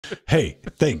Hey,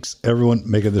 thanks everyone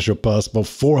making the show possible.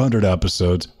 400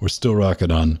 episodes. We're still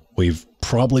rocking on. We've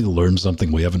probably learned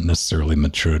something we haven't necessarily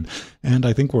matured, and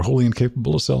I think we're wholly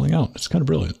incapable of selling out. It's kind of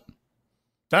brilliant.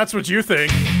 That's what you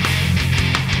think.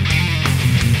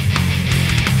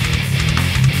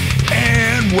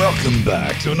 And welcome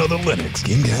back to another Linux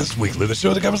Gamecast Weekly, the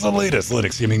show that covers the latest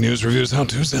Linux gaming news, reviews,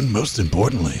 how-tos, and most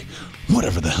importantly,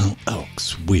 whatever the hell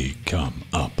else we come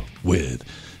up with.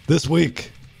 This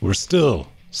week, we're still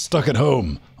stuck at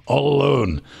home, all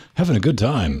alone, having a good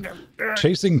time,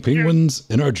 chasing penguins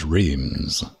in our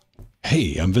dreams.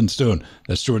 Hey, I'm Vince Stone.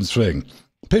 That's Jordan Sving.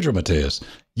 Pedro Mateus,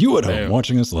 you at home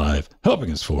watching us live,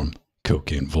 helping us form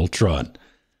Cocaine Voltron.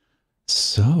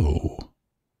 So,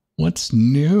 what's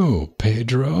new,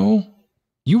 Pedro?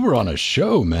 You were on a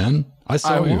show, man. I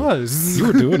saw you. I was. You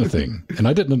were doing a thing, and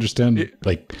I didn't understand.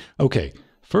 Like, okay,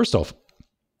 first off,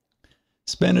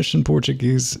 Spanish and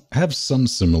Portuguese have some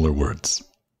similar words.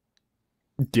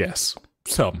 Yes,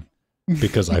 some.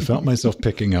 Because I found myself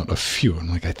picking out a few. I'm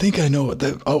like, I think I know what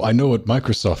that. Oh, I know what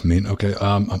Microsoft mean. Okay,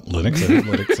 Linux.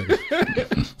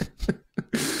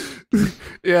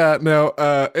 Yeah, no,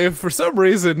 if for some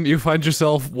reason you find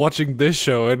yourself watching this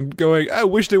show and going, I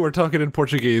wish they were talking in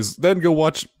Portuguese, then go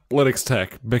watch Linux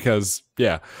Tech, because,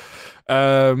 yeah.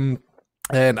 And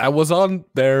I was on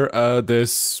there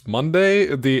this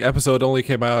Monday. The episode only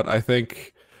came out, I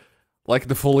think, like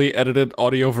the fully edited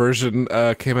audio version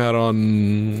came out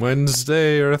on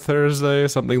Wednesday or Thursday,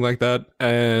 something like that.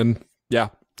 And yeah,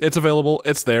 it's available.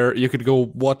 It's there. You could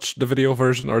go watch the video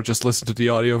version or just listen to the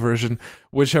audio version,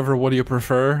 whichever one you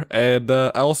prefer. And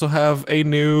I also have a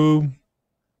new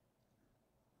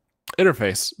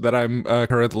interface that I'm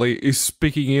currently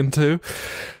speaking into.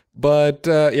 But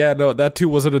yeah, no, that too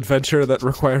was an adventure that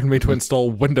required me to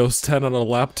install Windows 10 on a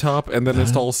laptop and then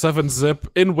install 7-zip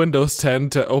in Windows 10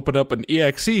 to open up an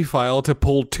exe file to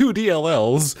pull 2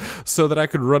 DLLs so that I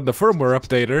could run the firmware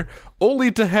updater,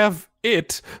 only to have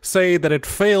it say that it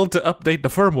failed to update the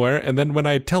firmware, and then when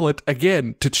I tell it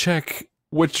again to check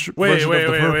which version of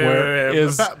the firmware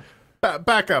is...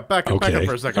 Back up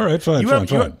for a second. All right, fine.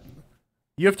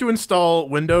 You have to install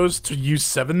Windows to use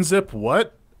 7-zip,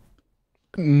 what?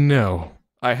 No.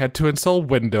 I had to install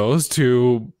Windows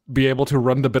to be able to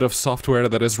run the bit of software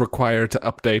that is required to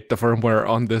update the firmware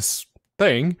on this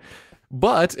thing.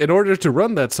 But in order to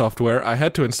run that software, I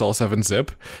had to install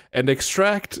 7-zip and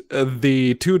extract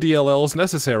the 2 DLLs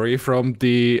necessary from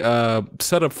the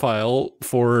setup file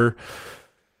for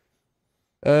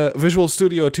Visual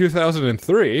Studio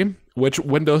 2003, which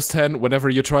Windows 10, whenever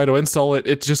you try to install it,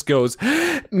 it just goes,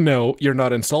 no, you're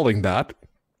not installing that.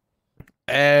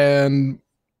 And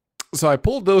so I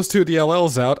pulled those 2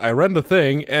 DLLs out, I ran the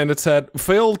thing, and it said,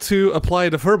 failed to apply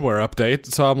the firmware update.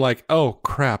 So I'm like, oh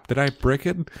crap, did I brick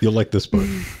it? You'll like this part.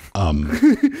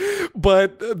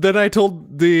 But then I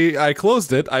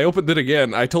closed it, I opened it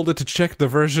again, I told it to check the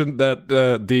version that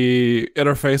the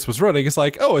interface was running. It's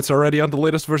like, oh, it's already on the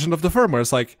latest version of the firmware.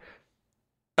 It's like,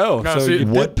 oh, no, so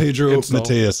what Pedro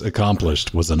Mateus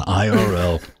accomplished was an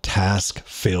IRL task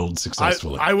failed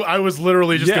successfully. I was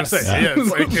literally just going to say, yeah, it's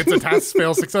like it's a task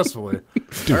failed successfully.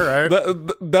 Dude, all right.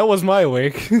 That was my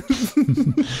week.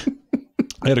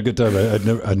 I had a good time.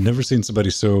 I'd never seen somebody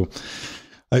so...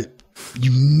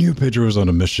 You knew Pedro was on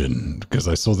a mission because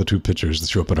I saw the 2 pictures that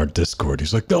show up in our Discord.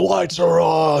 He's like, the lights are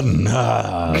on.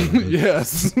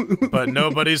 Yes. But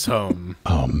nobody's home.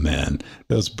 Oh, man.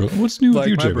 That was brilliant. What's new with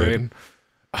you, Jay? Brain.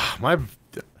 Like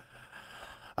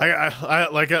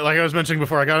I was mentioning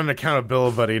before, I got an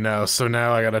accountability now, so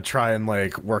now I gotta try and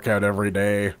like work out every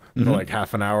day for like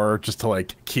half an hour just to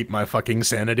like keep my fucking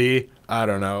sanity. I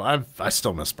don't know. I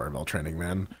still miss barbell training,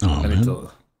 man. Oh, I need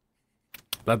to.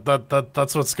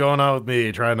 That's what's going on with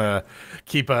me, trying to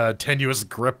keep a tenuous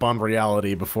grip on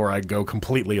reality before I go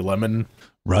completely lemon.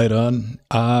 Right on.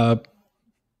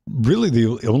 Really,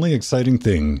 the only exciting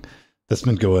thing that's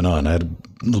been going on, I had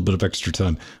a little bit of extra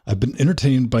time. I've been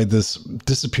entertained by this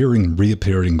disappearing,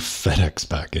 reappearing FedEx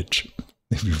package.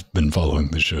 If you've been following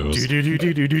the shows.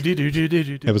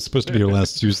 It was supposed to be here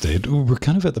last Tuesday. We're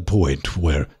kind of at the point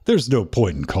where there's no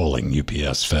point in calling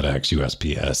UPS, FedEx,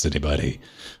 USPS, anybody.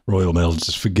 Royal Mail,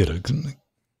 just forget it.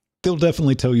 They'll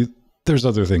definitely tell you there's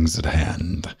other things at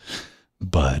hand.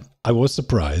 But I was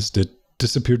surprised. It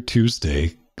disappeared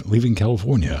Tuesday, leaving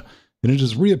California, and it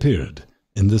has reappeared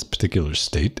in this particular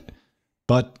state.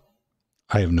 But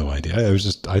I have no idea.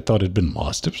 I thought it had been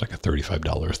lost. It was like a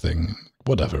 $35 thing.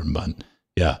 Whatever, but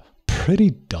yeah, pretty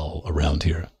dull around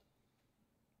here.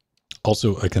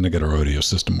 Also, I kind of got our audio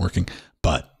system working,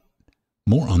 but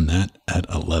more on that at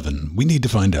 11. We need to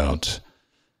find out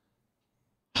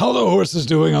how the horse is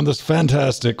doing on this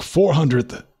fantastic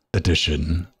 400th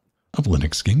edition of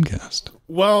Linux Gamecast.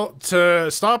 Well,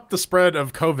 to stop the spread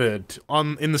of COVID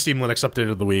in the Steam Linux update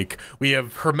of the week, we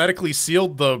have hermetically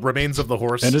sealed the remains of the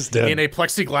horse And it's dead. in a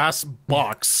plexiglass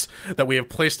box that we have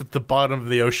placed at the bottom of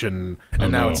the ocean,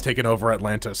 and now it's taken over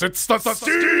Atlantis. It's the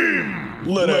Steam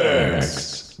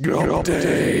Linux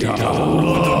Update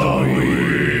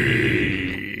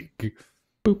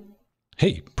Boop.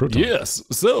 Hey, Proton. Yes,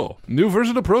 so new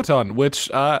version of Proton,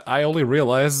 which I only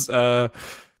realized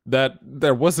that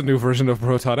there was a new version of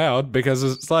Proton out because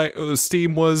it's like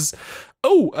Steam was,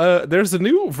 there's a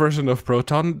new version of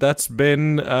Proton that's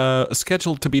been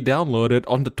scheduled to be downloaded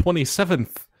on the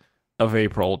 27th of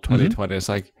April 2020. It's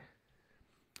like,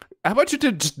 how about you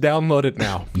just download it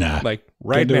now? Nah. Like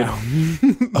right now.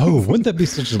 Oh, wouldn't that be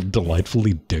such a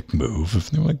delightfully dick move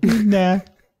if they're like, nah.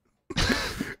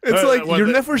 It's like you're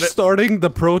never starting the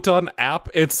Proton app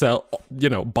itself,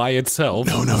 by itself.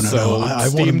 No. I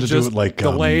want Steam them to do just it like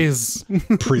delays.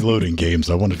 preloading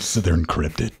games. I wanted to sit there and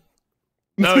encrypt it.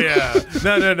 Oh yeah,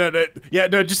 no. Yeah,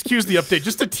 no. Just cues the update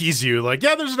just to tease you. Like,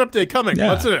 yeah, there's an update coming. Yeah.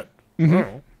 What's in it?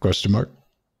 Oh. Question mark.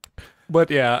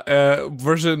 But yeah,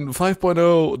 version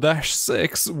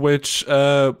 5.0-6, which,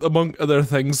 among other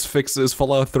things, fixes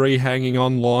Fallout 3 hanging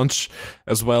on launch,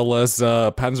 as well as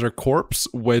Panzer Corps,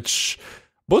 which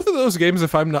both of those games,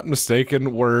 if I'm not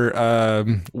mistaken, were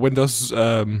Windows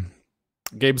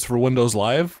games for Windows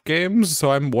Live games.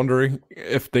 So I'm wondering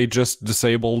if they just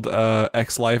disabled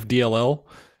XLive DLL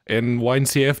in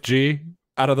WineCFG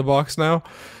out of the box now.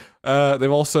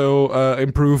 They've also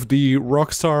improved the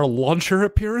Rockstar launcher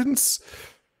appearance.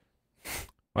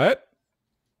 What?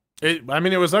 It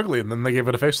was ugly, and then they gave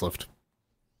it a facelift.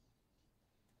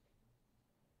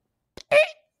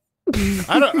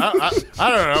 I don't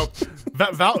know.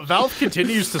 Valve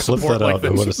continues to Clip support that like out. I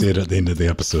want to see it at the end of the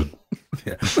episode.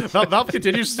 Yeah. Valve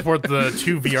continues to support the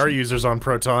 2 VR users on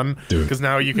Proton because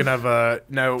now you can have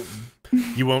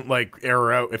you won't like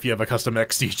error out if you have a custom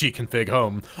XCG config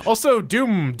home. Also,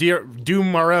 Doom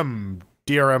DRM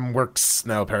works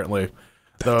now apparently,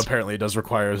 though apparently it does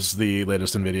requires the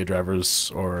latest NVIDIA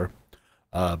drivers or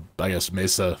I guess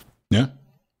Mesa. Yeah.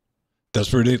 That's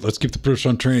pretty neat. Let's keep the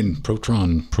Proton train.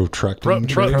 Protracting.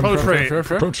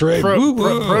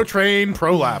 Pro-train,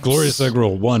 prolapse. Glorious Egg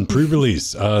Roll 1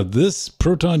 pre-release. This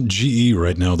Proton GE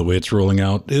right now, the way it's rolling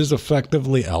out, is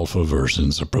effectively alpha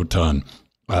versions of Proton.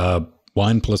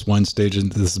 Wine plus wine stage, and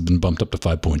this has been bumped up to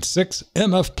 5.6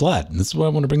 MF Plat. And this is why I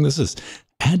want to bring this is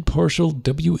add partial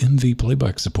WMV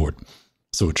playback support.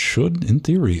 So it should, in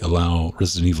theory, allow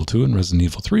Resident Evil 2 and Resident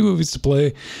Evil 3 movies to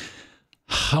play.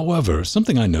 However,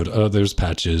 something I note, there's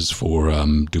patches for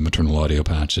Doom Eternal audio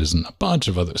patches and a bunch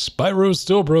of others. Spyro's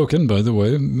still broken, by the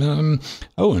way. And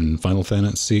Final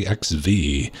Fantasy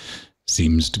XV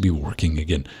seems to be working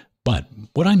again. But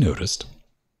what I noticed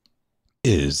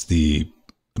is the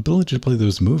ability to play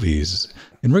those movies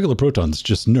in regular Protons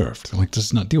just nerfed. Like,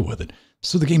 does not deal with it.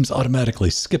 So the games automatically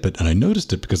skip it. And I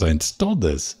noticed it because I installed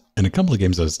this in a couple of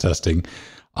games I was testing.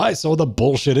 I saw the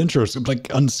bullshit intros, like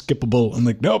unskippable. I'm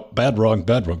like, nope, bad, wrong.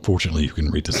 Fortunately, you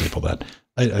can redisable that.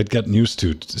 I'd gotten used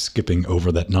to skipping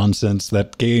over that nonsense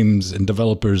that games and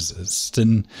developers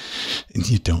and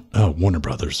you don't. Oh, Warner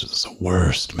Brothers is the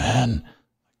worst, man.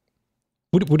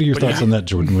 What are your thoughts on that,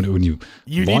 Jordan? When you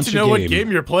need to know what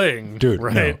game you're playing, dude.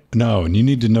 Right? No, and you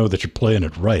need to know that you're playing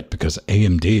it right because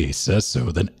AMD says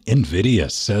so, then Nvidia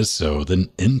says so, then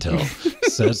Intel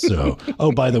says so.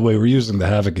 Oh, by the way, we're using the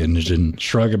Havoc engine.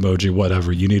 Shrug emoji,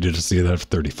 whatever. You needed to see that for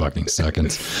 30 fucking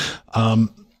seconds.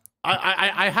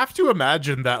 I have to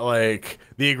imagine that like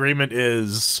the agreement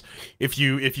is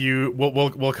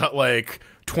we'll cut like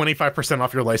 25%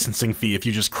 off your licensing fee if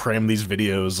you just cram these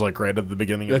videos like right at the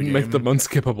beginning of the game. Make them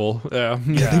unskippable. Yeah,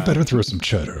 they better throw some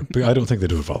cheddar. But I don't think they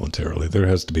do it voluntarily. There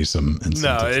has to be some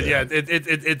incentive.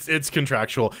 It's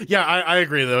contractual. Yeah, I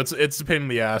agree though. It's a pain in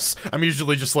the ass. I'm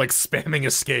usually just like spamming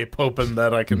escape, hoping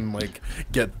that I can like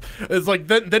get. It's like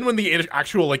then when the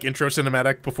actual like intro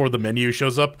cinematic before the menu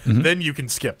shows up, then you can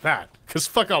skip that because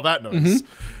fuck all that noise.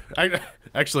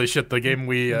 Actually, shit. The game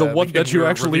the one that you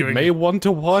actually may want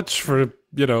to watch for.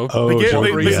 The game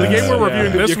we're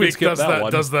reviewing this week does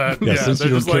that. Yeah, since you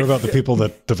don't care about the people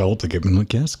that developed the game, I'm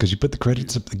like, yes, because you put the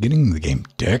credits at the beginning of the game,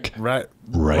 dick. Right.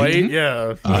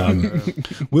 Yeah.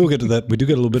 We'll get to that. We do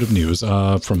get a little bit of news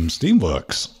from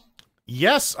Steamworks.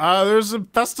 Yes, there's a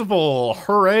festival.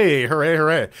 Hooray.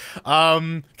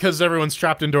 Because everyone's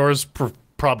trapped indoors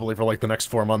probably for like the next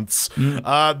 4 months.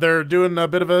 They're doing a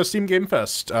bit of a Steam Game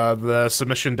Fest. The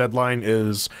submission deadline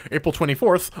is April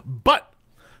 24th, but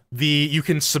you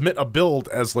can submit a build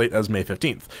as late as May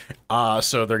 15th.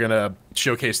 So they're gonna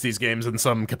showcase these games in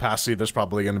some capacity. There's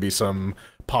probably gonna be some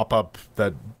pop-up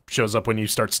that shows up when you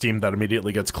start Steam that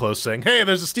immediately gets closed saying, hey,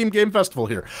 there's a Steam Game Festival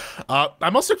here.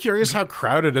 I'm also curious how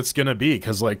crowded it's gonna be,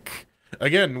 because like,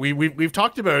 again, we've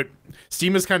talked about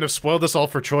Steam has kind of spoiled us all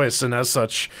for choice, and as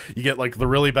such, you get like the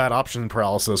really bad option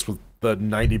paralysis with the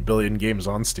 90 billion games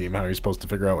on Steam. How are you supposed to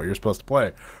figure out what you're supposed to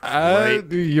play? Right?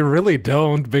 You really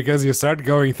don't, because you start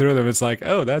going through them. It's like,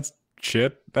 oh, that's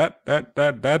shit.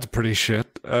 That's pretty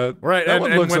shit. Right, that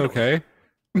one looks okay.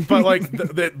 But like,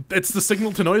 it's the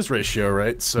signal to noise ratio,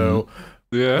 right? So.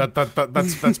 Yeah,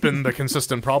 that's been the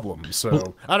consistent problem. So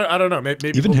well, I don't know. Maybe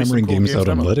even hammering cool games out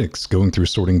on Alyx, going through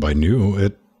sorting by new,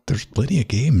 there's plenty of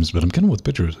games, but I'm kind of with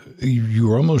pictures.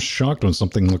 You're almost shocked when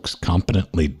something looks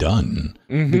competently done,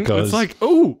 because it's like,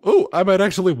 oh, I might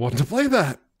actually want to play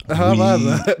that. How about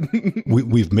that?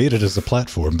 we've made it as a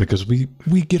platform because we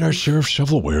get our share of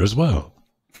shovelware as well.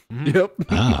 Yep.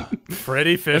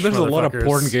 Freddy Fish. And there's a lot of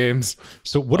porn games.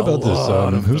 So what about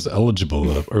this? Who's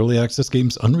eligible? Early access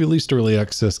games, unreleased early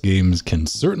access games can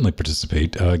certainly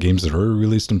participate. Games that are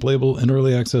released and playable in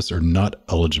early access are not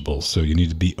eligible. So you need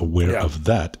to be aware of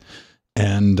that.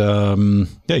 And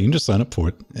yeah, you can just sign up for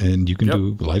it, and you can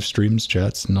do live streams,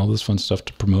 chats, and all this fun stuff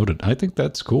to promote it. I think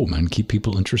that's cool, man. Keep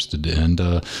people interested and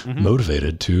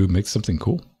motivated to make something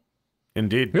cool.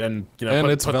 Indeed, and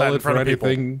it's valid for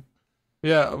anything.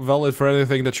 Yeah, valid for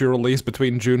anything that you release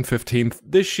between June 15th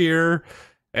this year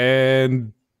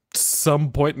and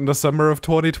some point in the summer of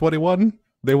 2021.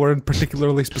 They weren't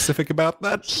particularly specific about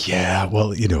that. Yeah,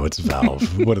 well, it's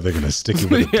Valve. What are they going to stick you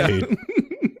with a date?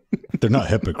 They're not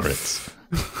hypocrites.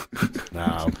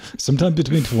 No. Sometime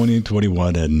between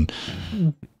 2021 and ...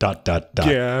 Yeah.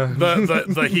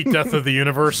 The heat death of the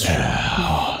universe.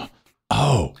 Yeah.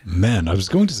 Oh, man, I was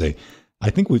going to say,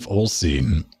 I think we've all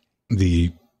seen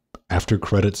the after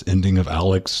credits ending of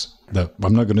Alyx. That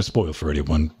I'm not going to spoil for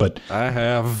anyone, but I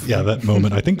have. Yeah, that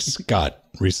moment. I think Scott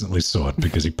recently saw it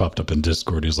because he popped up in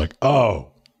Discord. He was like, "Oh,"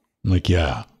 I'm like,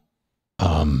 "Yeah." But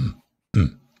on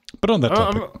that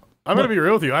topic, I'm going to be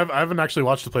real with you. I haven't actually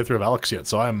watched the playthrough of Alyx yet,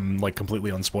 so I'm like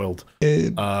completely unspoiled.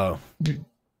 I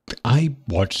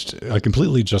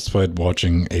completely justified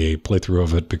watching a playthrough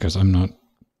of it because I'm not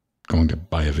going to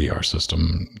buy a VR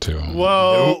system to...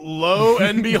 Well, lo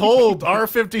and behold, our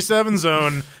 57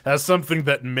 zone has something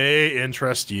that may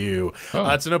interest you.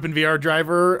 It's an open VR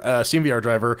driver, Steam VR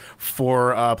driver,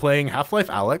 for playing Half-Life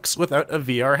Alyx without a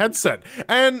VR headset.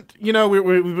 And,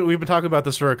 we've been talking about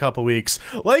this for a couple weeks.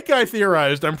 Like I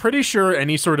theorized, I'm pretty sure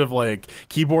any sort of, like,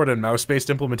 keyboard and mouse-based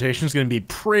implementation is going to be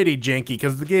pretty janky,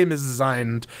 because the game is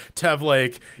designed to have,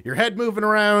 like, your head moving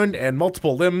around and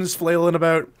multiple limbs flailing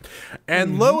about.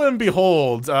 And lo and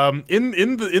behold, in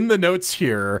the notes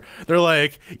here, they're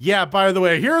like, yeah, by the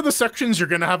way, here are the sections you're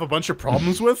gonna have a bunch of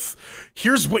problems with.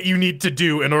 Here's what you need to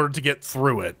do in order to get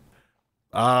through it.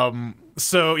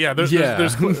 So yeah, there's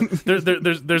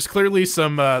clearly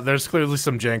some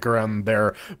jank around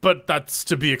there, but that's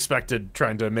to be expected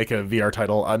trying to make a VR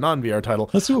title a non-VR title.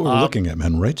 Let's see what we're looking at,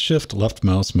 man. Right shift, left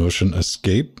mouse motion,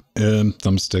 escape,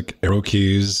 thumbstick, arrow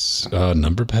keys,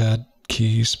 number pad,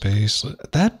 key, space.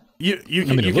 That you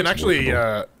can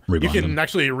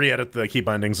actually re-edit the key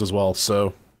bindings as well.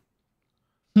 So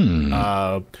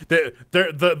the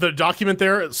document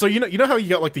there. So you know how you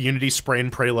got like the Unity spray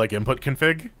and pray like input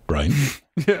config, right?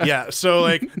 Yeah. So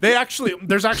like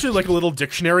there's actually like a little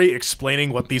dictionary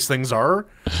explaining what these things are.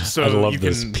 So I love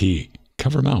this. P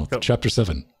cover mouth. Chapter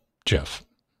 7. Jeff.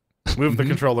 Move the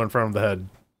controller in front of the head.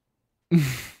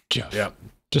 Jeff. Yeah.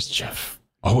 Just Jeff.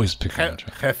 Always pick on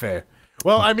Jeff. Jefe.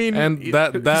 Well, I mean, and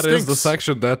that is the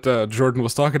section that Jordan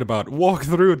was talking about. Walk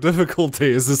through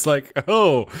difficulties. It's like,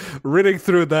 oh, reading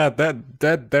through that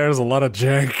there's a lot of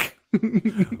jank.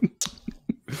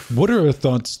 What are our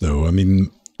thoughts, though? I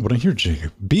mean, when I hear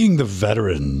jank, being the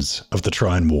veterans of the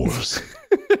Trine Wars,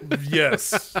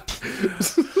 yes,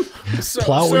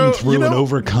 plowing through and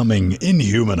overcoming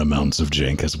inhuman amounts of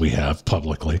jank as we have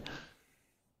publicly.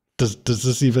 Does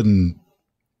this even?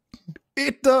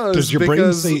 It does. Does your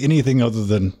brain say anything other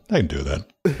than, I can do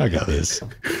that. I got this.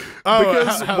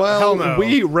 Because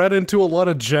we ran into a lot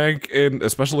of jank in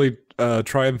especially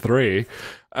Trine 3.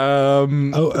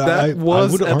 That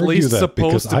was at least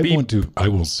supposed to be. I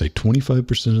will say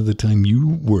 25% of the time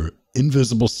you were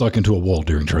invisible stuck into a wall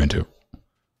during Trine 2.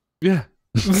 Yeah.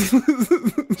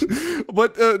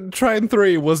 But Trine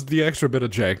 3 was the extra bit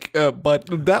of jank.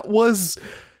 But that was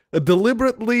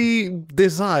deliberately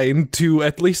designed to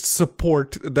at least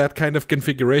support that kind of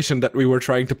configuration that we were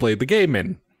trying to play the game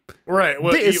in. Right.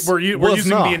 Well, This we're was using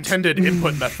not. the intended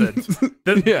input method.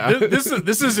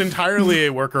 This is entirely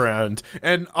a workaround,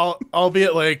 and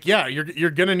albeit like, yeah, you're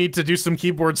gonna need to do some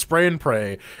keyboard spray and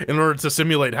pray in order to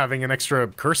simulate having an extra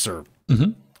cursor.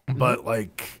 But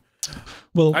like,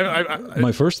 Well,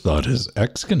 my first thought is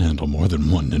X can handle more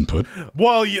than one input.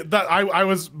 well, yeah, I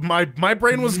was my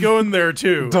brain was going there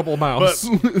too. Double mouse.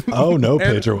 Oh no,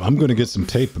 Pedro! I'm going to get some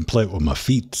tape and play it with my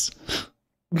feet.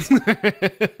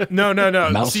 No.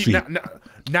 Mouse See, feet.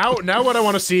 now what I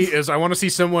want to see is I want to see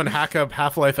someone hack up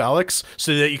Half-Life Alyx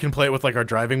so that you can play it with like our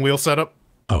driving wheel setup.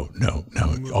 Oh no!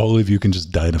 All of you can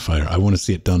just die in a fire. I want to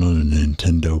see it done on a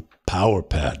Nintendo Power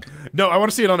Pad, No, I want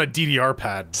to see it on a DDR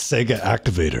pad. Sega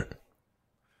Activator.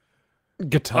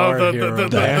 Guitar Oh, Hero.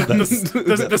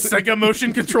 the Sega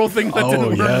motion control thing that Oh didn't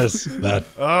work. yes, that.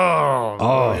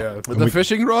 Oh yeah. With the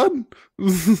fishing rod?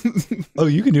 Oh,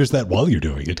 you can use that while you're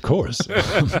doing it, of course.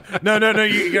 No.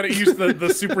 You got to use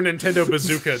the Super Nintendo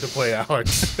bazooka to play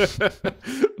Alex.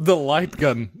 The light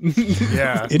gun.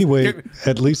 Yeah. Anyway,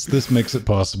 at least this makes it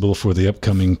possible for the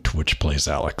upcoming Twitch Plays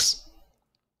Alex.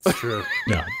 It's true.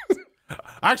 Yeah,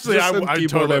 Actually, Just some I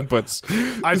keyboard totally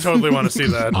inputs. I totally want to see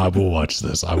that. I will watch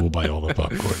this. I will buy all the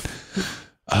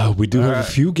popcorn. We do have a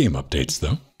few game updates,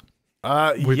 though.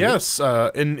 Yes,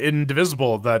 in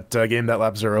Indivisible, that game that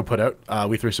Lab Zero put out,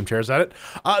 we threw some chairs at it.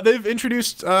 They've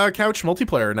introduced couch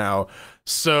multiplayer now,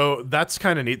 so that's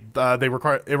kind of neat. It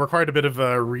required a bit of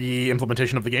a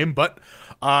re-implementation of the game, but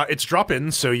it's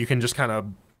drop-in, so you can just kind of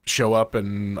show up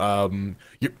and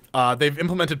they've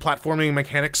implemented platforming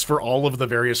mechanics for all of the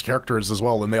various characters as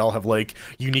well, and they all have like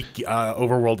unique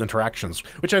overworld interactions,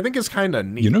 which I think is kind of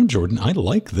neat. You know, Jordan, I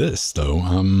like this though,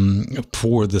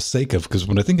 for the sake of, because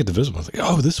when I think of Divisible, I think,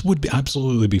 oh, this would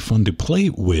absolutely be fun to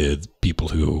play with people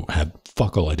who had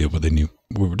fuck all idea what they knew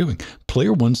we were doing.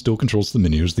 Player one still controls the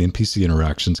menus, the NPC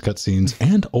interactions, cutscenes,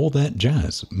 and all that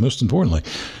jazz. Most importantly,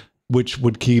 which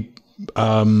would keep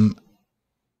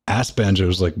ass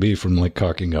banjos like me from like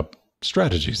cocking up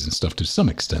strategies and stuff to some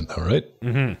extent, though,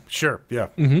 right? Sure, yeah.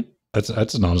 That's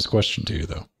an honest question to you,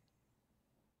 though.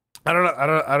 I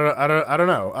don't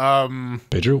know.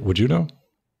 Pedro, would you know?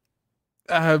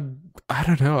 I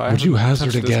don't know. Would you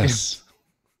hazard a guess?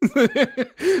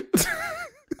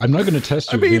 I'm not going to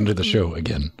test you at the end of the show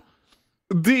again.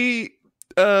 The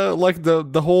like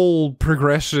the whole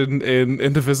progression in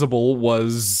Indivisible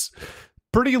was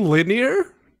pretty linear,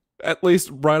 at least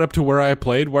right up to where I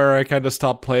played. Where I kind of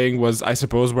stopped playing was, I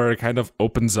suppose, where it kind of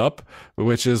opens up,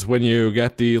 which is when you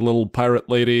get the little pirate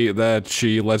lady that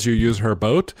she lets you use her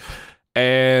boat,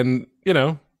 and you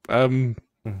know,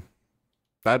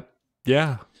 that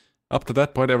up to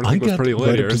that point everything was pretty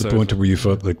linear. I got right up to the point where you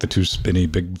felt like the two spinny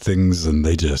big things, and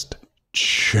they just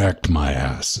checked my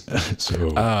ass.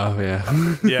 So yeah.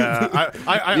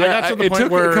 I got to the it point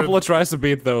took where a couple of tries to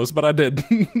beat those, but I did.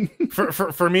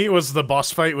 for me, it was the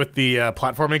boss fight with the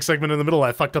platforming segment in the middle.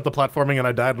 I fucked up the platforming and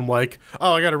I died. I'm like,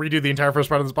 oh, I got to redo the entire first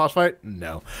part of this boss fight.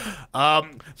 No.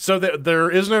 So there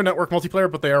is no network multiplayer,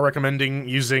 but they are recommending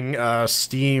using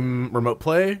Steam Remote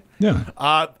Play. yeah,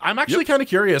 I'm actually kind of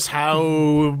curious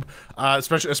how,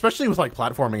 especially with like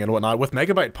platforming and whatnot. With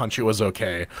Megabyte Punch, it was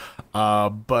okay,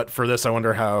 but for this, I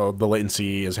wonder how the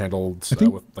latency is handled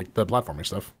with like the platforming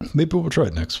stuff. maybe we'll try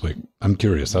it next week. I'm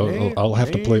curious. I'll have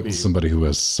to play it with somebody who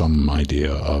has some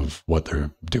idea of what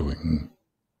they're doing.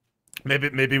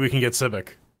 Maybe we can get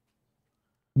Civic.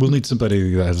 We'll need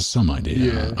somebody that has some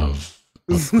idea of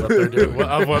What they're doing.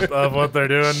 of what they're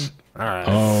doing. All right.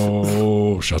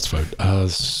 Oh, shots fired.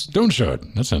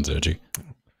 Stoneshard. That sounds edgy.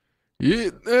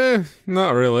 Yeah,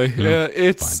 not really. No,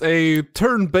 It's fine. a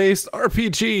turn-based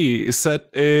RPG set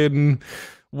in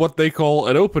what they call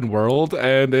an open world,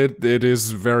 and it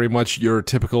is very much your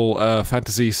typical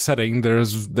fantasy setting.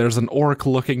 There's an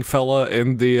orc-looking fella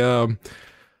in the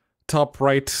top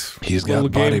right He's little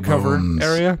got body game cover bones.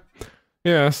 area.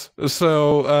 Yes,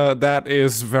 so that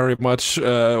is very much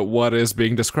what is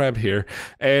being described here.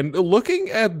 And looking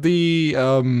at the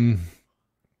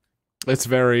it's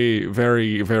very,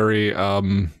 very, very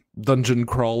dungeon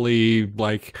crawly,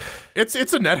 like It's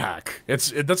a net hack.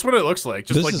 That's what it looks like.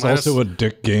 Just This like is minus- also a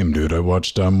dick game, dude. I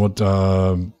watched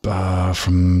from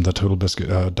the Total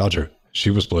Biscuit Dodger. She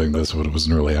was playing this when it was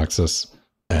in early access,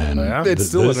 and Oh, yeah? it's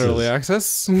still in this early is-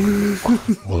 access.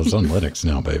 Well, it's on Linux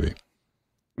now, baby,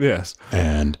 Yes.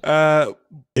 and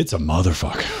it's a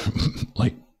motherfucker.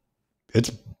 Like, it's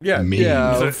mean.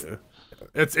 yeah.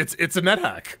 It's a net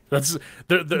hack. That's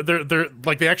they're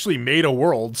like they actually made a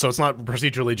world, so it's not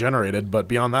procedurally generated. But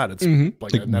beyond that, it's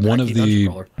like a net one hacky of dungeon the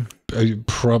crawler. I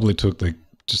probably took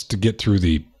just to get through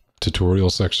the tutorial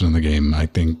section of the game. I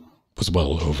think was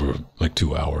well over like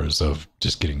 2 hours of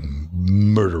just getting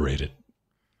murderated.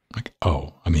 Like,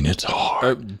 oh, I mean, it's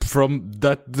hard. From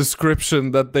that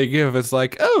description that they give, it's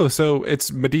like, oh, so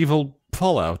it's medieval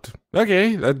Fallout.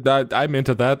 Okay, I'm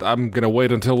into that. I'm gonna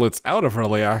wait until it's out of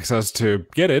early access to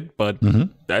get it, but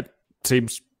that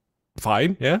seems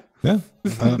fine, yeah? Yeah.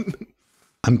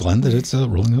 I'm glad that it's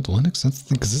rolling out to Linux. That's the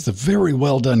thing, because it's a very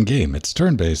well done game. It's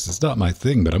turn-based. It's not my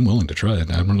thing, but I'm willing to try it.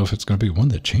 I don't know if it's going to be one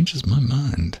that changes my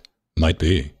mind. Might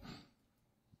be.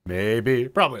 Maybe.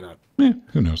 Probably not. Yeah,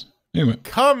 who knows? Anyway.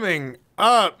 Coming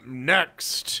up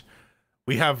next,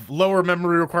 we have lower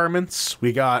memory requirements.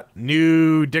 We got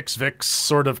new Dix Vix,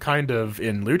 sort of, kind of,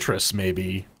 in Lutris,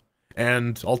 maybe.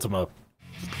 And Ultima.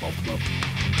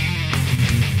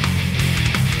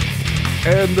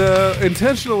 And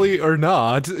intentionally or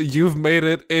not, you've made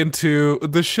it into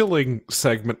the shilling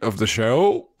segment of the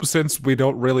show, since we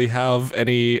don't really have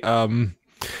any, you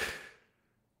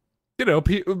know,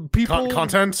 people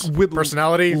content with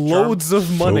personality, loads of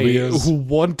money phobias. who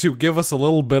want to give us a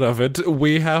little bit of it.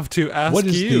 We have to ask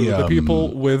you, the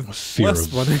people with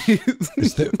less money.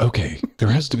 Is there, okay, there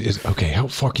has to be. Okay, how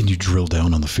far can you drill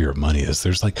down on the fear of money? Is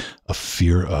there's like a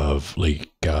fear of like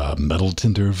metal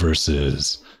tinder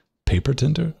versus paper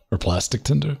tinder or plastic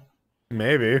tinder?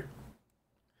 Maybe.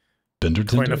 Bender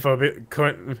tinder?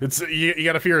 Coinophobia. It's you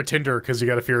got a fear of Tinder because you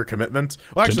got a fear of commitment.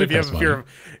 Well, actually, if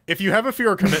you have a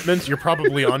fear of commitment, you're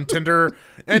probably on Tinder.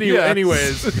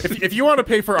 Anyways, if you want to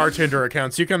pay for our Tinder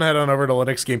accounts, you can head on over to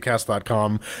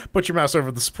LinuxGameCast.com. Put your mouse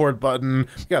over the support button.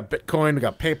 We got Bitcoin. We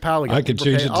got PayPal. We got I could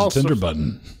change it to Tinder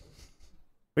button.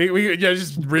 We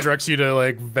just redirects you to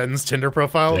like Ben's Tinder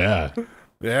profile. Yeah.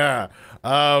 Yeah.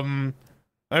 I mean,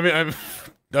 I'm.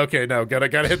 Okay, no,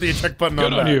 gotta hit the eject button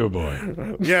Good on on that. you,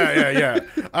 boy. Yeah.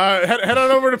 Head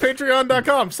on over to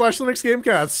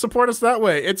patreon.com/LinuxGameCast. Support us that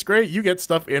way. It's great. You get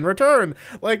stuff in return,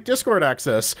 like Discord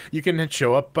access. You can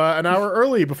show up an hour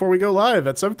early before we go live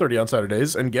at 7:30 on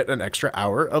Saturdays and get an extra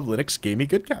hour of Linux Gamey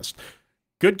Goodcast.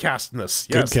 Goodcastness.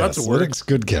 Yes, Goodcast. that's a word. Linux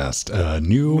Goodcast, a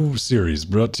new series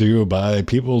brought to you by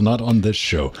people not on this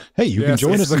show. Hey, you can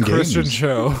join us in a Christian games.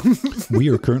 show. We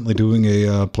are currently doing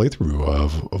a playthrough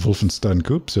of Wolfenstein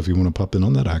Coop, so if you want to pop in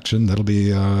on that action, that'll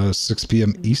be 6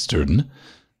 p.m. Eastern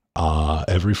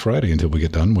every Friday until we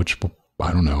get done, which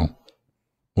I don't know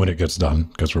when it gets done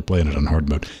because we're playing it on hard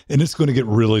mode. And it's going to get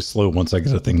really slow once I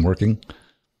get the thing working.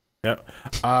 Yeah,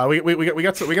 we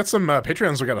got some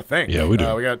Patreons we got to thank. Yeah, we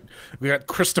do. We got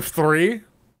Christoph 3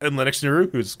 and Linux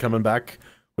Nuru, who's coming back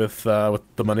with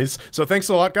the monies. So thanks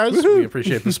a lot, guys. We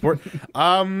appreciate the support.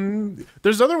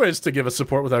 There's other ways to give us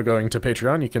support without going to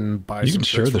Patreon. You can buy. You can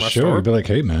share the show. You'd be like,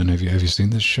 hey man, have you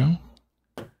seen this show?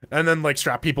 And then like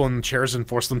strap people in chairs and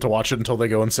force them to watch it until they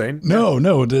go insane.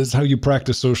 No, it is how you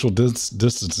practice social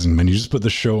distancing, man. You just put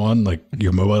the show on like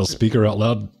your mobile speaker out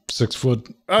loud, 6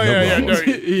 foot. Oh yeah.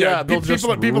 People are just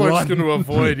going to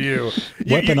avoid you.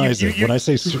 Weaponize it. When I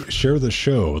say share the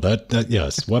show, that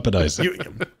yes, weaponize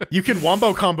it. You can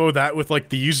wombo combo that with like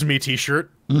the Use Me t-shirt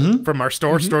from our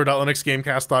store,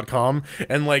 store.linuxgamecast.com,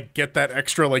 and like get that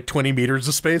extra like 20 meters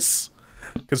of space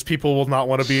because people will not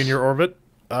want to be in your orbit.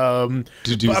 Do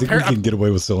you think we can get away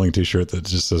with selling a t-shirt that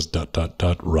just says ...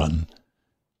 run?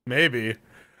 Maybe.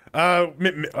 Oh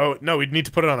no, we'd need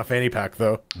to put it on a fanny pack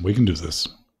though. We can do this.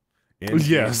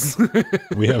 Yes.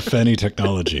 We have fanny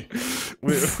technology.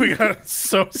 we got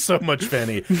so much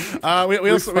fanny. We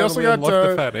also got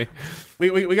the fanny.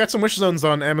 We got some wish zones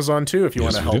on Amazon too. If you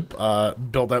want to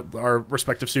help build out our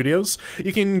respective studios,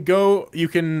 you can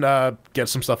get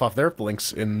some stuff off there. The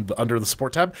links under the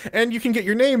support tab, and you can get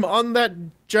your name on that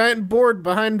giant board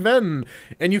behind Ven.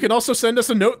 And you can also send us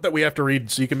a note that we have to read,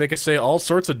 so you can make us say all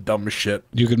sorts of dumb shit.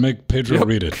 You can make Pedro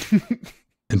read it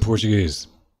in Portuguese.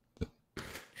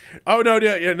 Oh no,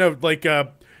 no, like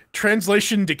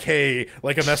translation decay,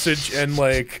 like a message, and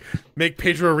like make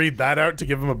Pedro read that out to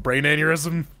give him a brain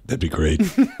aneurysm. That'd be great.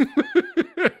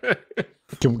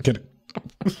 Can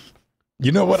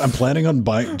you know what? I'm planning on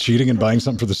cheating and buying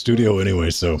something for the studio anyway,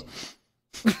 so.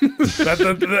 That's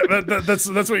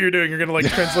what you're doing. You're gonna like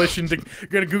you're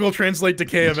gonna Google Translate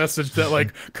decay a message that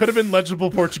like could have been legible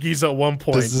Portuguese at one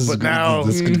point, now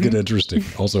this could get interesting.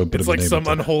 Also, a bit it's of a like name some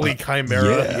unholy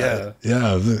chimera.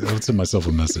 Yeah. I'll send myself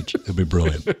a message. It'd be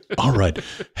brilliant. All right.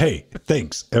 Hey,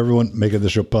 thanks everyone making the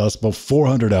show possible.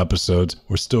 400 episodes.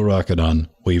 We're still rocking on.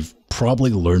 We've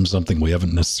probably learned something we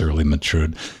haven't necessarily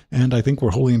matured, and I think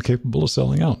we're wholly incapable of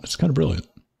selling out. It's kind of brilliant.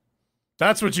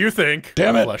 That's what you think.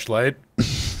 Damn it. Fleshlight.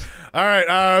 All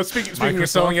right. Speaking of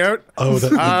selling out. Oh,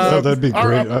 that'd be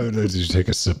great. Did you take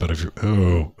a sip out of your?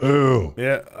 Oh.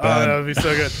 Yeah, that'd be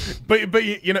so good. But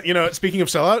you know. Speaking of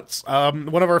sellouts,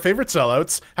 one of our favorite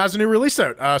sellouts has a new release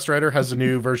out. Strider has a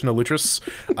new version of Lutris.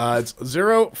 It's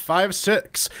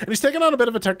 056, and he's taken on a bit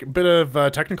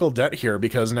of technical debt here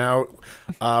because now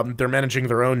they're managing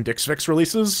their own Dixfix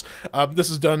releases. This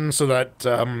is done so that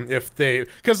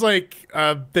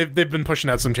they've been pushing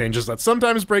out some changes that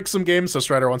sometimes break some games, so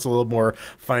Strider wants a little more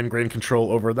fine-grained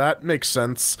control over that. Makes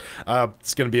sense.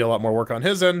 It's going to be a lot more work on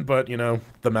his end, but, you know,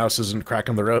 the mouse isn't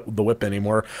cracking the whip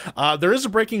anymore. There is a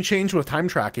breaking change with time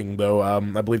tracking, though.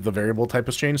 I believe the variable type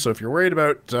has changed, so if you're worried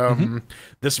about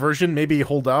this version, maybe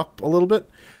hold up a little bit.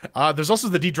 There's also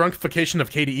the de-drunkification of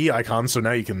KDE icons, so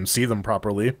now you can see them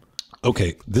properly.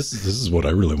 Okay, this is what I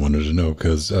really wanted to know,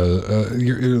 because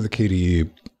you're the KDE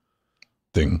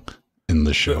thing in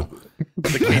the show. The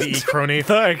KDE crony.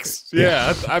 Thanks.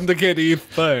 Yeah, I'm the KDE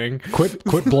thing. Quit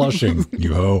blushing,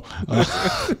 you hoe.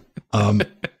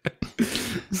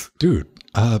 Dude,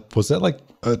 was that like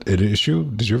an issue?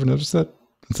 Did you ever notice that?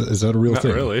 Is that a real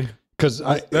thing? Not really. Because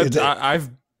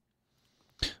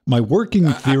my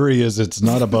working theory is it's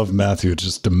not above Matthew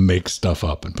just to make stuff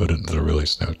up and put it into the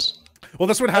release notes. Well,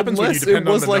 that's what happens when you depend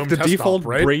on the like the default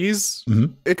right? Breeze.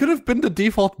 It could have been the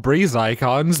default Breeze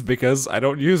icons because I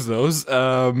don't use those.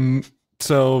 So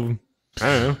I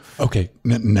don't know. Okay,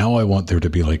 now I want there to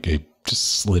be like a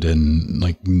just slid in,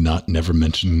 like never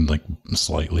mentioned, like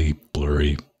slightly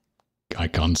blurry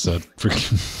icon set.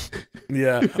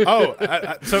 Yeah. Oh,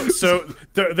 so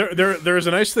there's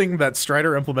a nice thing that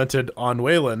Strider implemented on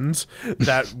Wayland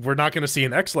that we're not going to see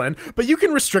in Xland, but you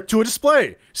can restrict to a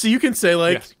display. So you can say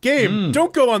like, game,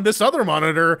 don't go on this other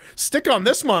monitor, stick on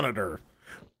this monitor,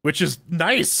 which is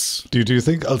nice. Do you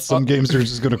think some games are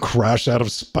just going to crash out of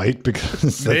spite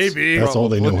because that's all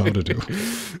they know how to do?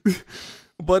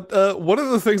 But one of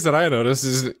the things that I noticed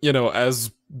is, you know,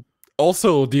 as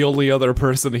also the only other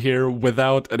person here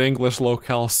without an English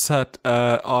locale set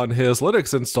on his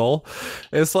Linux install,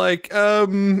 is like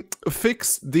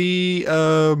fix the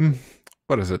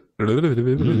what is it?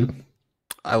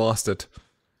 I lost it.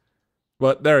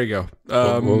 But there you go.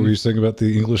 What were you saying about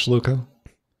the English locale?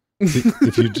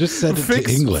 If you just said it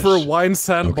fix to English for Wine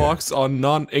Sandbox on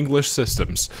non-English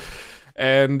systems,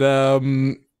 and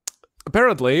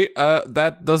apparently,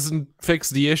 that doesn't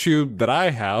fix the issue that I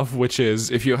have, which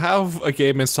is if you have a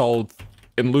game installed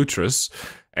in Lutris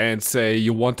and say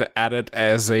you want to add it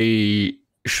as a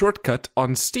shortcut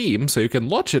on Steam so you can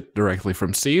launch it directly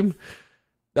from Steam,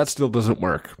 that still doesn't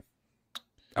work.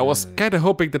 I was kind of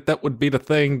hoping that would be the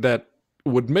thing that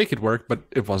would make it work, but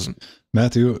it wasn't.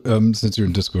 Matthew, since you're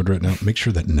in Discord right now, make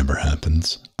sure that never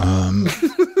happens.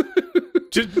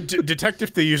 Detect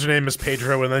if the username is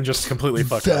Pedro and then just completely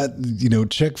fuck up. You know,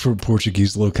 check for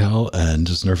Portuguese locale and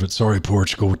just nerf it. Sorry,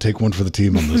 Portugal, take one for the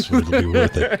team on this one. It'll be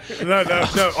worth it. No.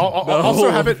 Also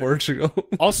have it. Portugal.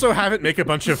 Also have it make a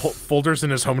bunch of folders in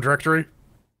his home directory.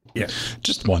 Yeah,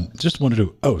 just one to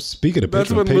do. Oh, speaking of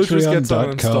That's Patreon,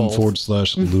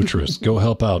 patreon.com/Lutris. Go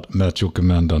help out Matthew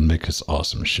Commandon make his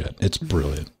awesome shit. It's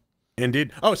brilliant.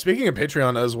 Indeed. Oh, speaking of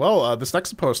Patreon as well, this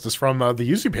next post is from the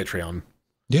Yuzu Patreon.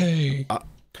 Yay!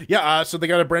 So they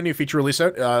got a brand new feature release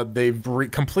out. They've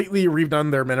completely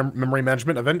redone their memory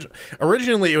management.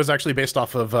 Originally, it was actually based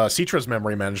off of Citra's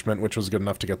memory management, which was good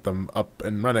enough to get them up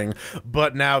and running.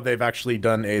 But now they've actually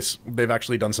done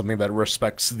something that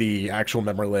respects the actual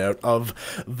memory layout of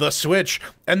the Switch,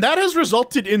 and that has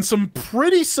resulted in some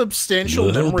pretty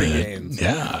substantial memory gains.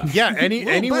 Yeah,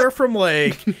 anywhere from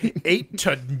like 8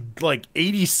 to like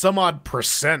 80 some odd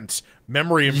 %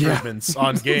 memory improvements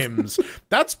on games.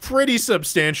 That's pretty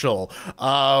substantial.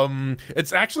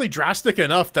 It's actually drastic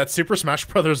enough that Super Smash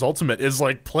Bros. Ultimate is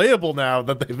like playable now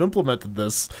that they've implemented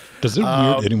this. Does it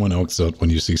weird anyone else out when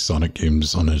you see Sonic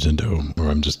games on Nintendo, or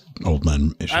I'm just old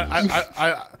man issues?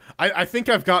 I think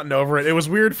I've gotten over it. It was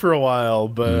weird for a while,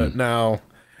 but now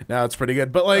it's pretty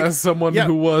good. But like, as someone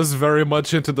who was very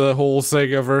much into the whole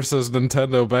Sega versus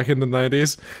Nintendo back in the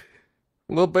 90s,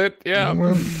 a little bit, yeah.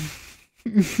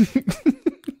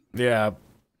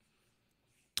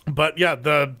 But yeah,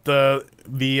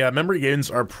 the memory gains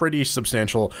are pretty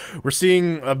substantial. We're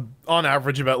seeing on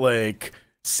average about like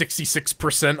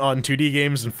 66% on 2D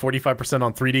games and 45%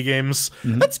 on 3D games.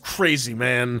 That's crazy,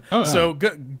 man. So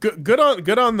good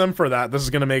on them for that. This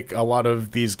is going to make a lot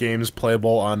of these games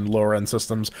playable on lower end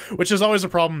systems, which is always a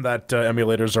problem that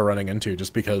emulators are running into,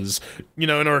 just because, you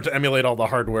know, in order to emulate all the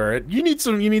hardware, you need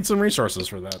some resources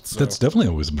for that. So. That's definitely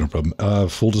always been a problem.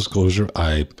 Full disclosure,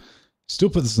 I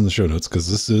still put this in the show notes because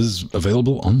this is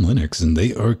available on Linux, and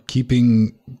they are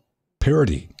keeping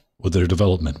parity with their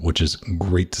development, which is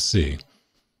great to see.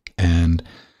 And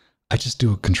I just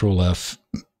do a Control F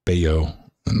Bayo.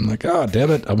 I'm like, oh,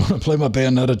 damn it. I want to play my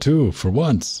Bayonetta 2 for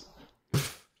once.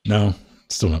 No,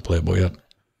 still not playable yet.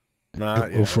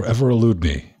 It will forever elude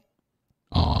me.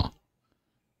 Aw.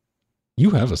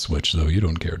 You have a Switch, though. You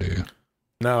don't care, do you?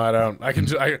 No, I don't.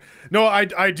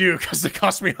 I do, because it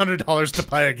cost me $100 to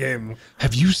buy a game.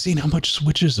 Have you seen how much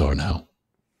Switches are now?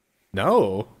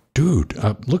 No. Dude,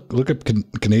 look up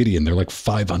Canadian. They're like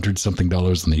 $500-something on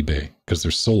eBay because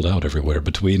they're sold out everywhere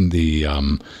between the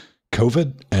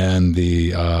COVID and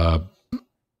the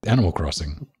Animal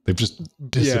Crossing. They've just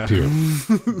disappeared.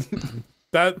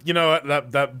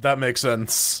 That makes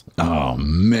sense. Oh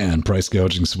man, price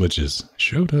gouging Switches.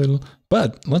 Show title.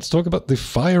 But let's talk about the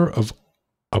Fire of,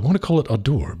 I want to call it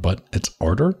Ardor, but it's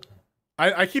Ardor?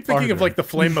 I keep thinking of like the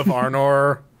Flame of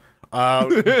Arnor.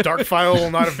 Darkfile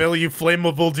will not avail you,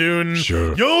 flammable Dune.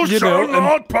 Sure. You shall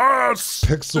not pass!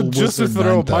 Pixel Just to Wizard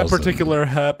throw 9000. my particular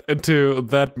hat into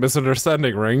that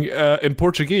misunderstanding ring, in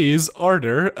Portuguese,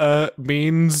 ardor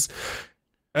means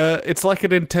it's like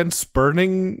an intense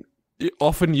burning,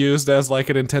 often used as like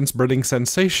an intense burning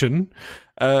sensation.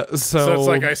 So it's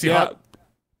like icy hot.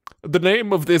 The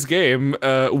name of this game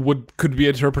could be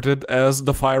interpreted as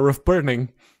the Fire of Burning.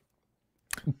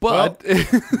 But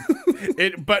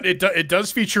it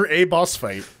does feature a boss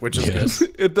fight, which is good.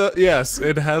 Yes,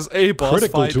 it has a boss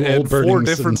Critical fight to all and 4 burning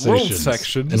different world sensations,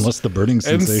 sections. unless the burning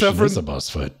sensation is a boss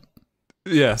fight.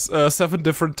 Yes, 7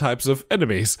 different types of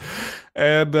enemies,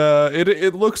 and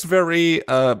it looks very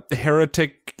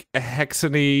heretic,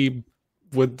 hexen-y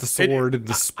with the sword and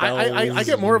the spells. I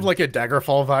get more of like a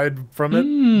Daggerfall vibe from it.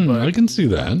 But I can see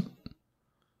that.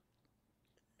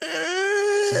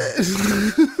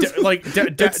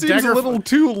 It seems a little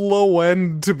too low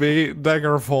end to be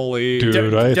Daggerfall-y.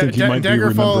 Dude, I think you might be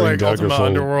remembering like Ultima Daggerfall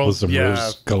Underworld. with some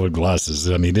rose-colored glasses.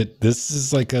 I mean, this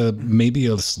is like maybe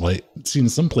a slight. See, in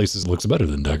some places it looks better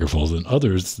than Daggerfall. Than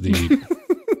others, the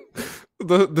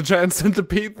giant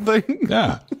centipede thing.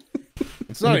 Yeah,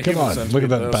 it's not. Come on, look at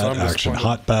that bat action,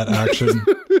 hot bat action,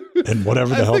 and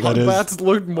whatever the hell that is. Bats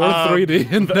looked more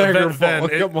 3D in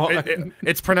Daggerfall. Come on,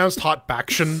 it's pronounced hot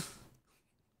baction.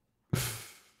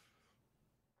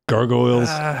 Gargoyles.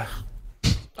 I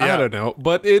don't know,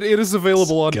 but it is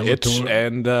available on itch,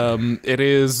 and it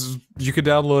is, you can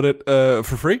download it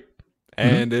for free,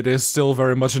 and it is still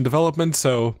very much in development,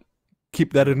 so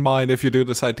keep that in mind if you do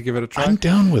decide to give it a try. I'm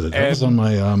down with it. That was on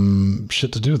my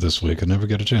shit to do this week. I never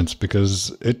get a chance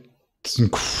because it's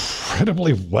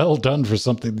incredibly well done for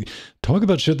something. Talk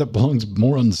about shit that belongs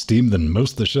more on Steam than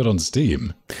most of the shit on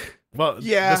Steam. Well,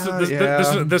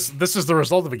 this is the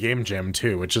result of a game jam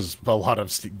too, which is a lot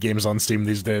of games on Steam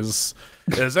these days.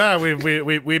 Is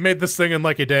we made this thing in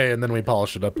like a day and then we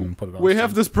polish it up and put it on. We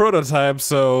have this prototype,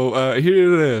 so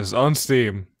here it is on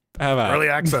Steam. Have at early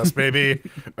access, baby.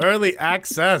 Early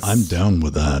access. I'm down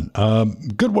with that.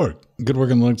 Good work on the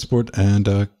Linux support,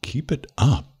 and keep it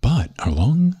up. But our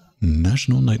long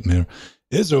national nightmare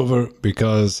is over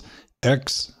because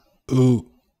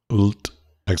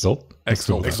Exult.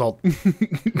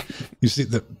 You see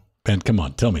that, man? Come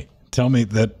on, tell me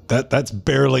that's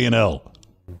barely an L.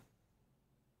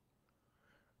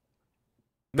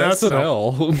 That's an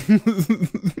L.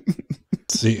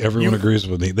 See, everyone agrees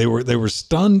with me. They were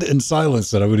stunned in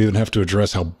silence that I would even have to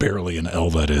address how barely an L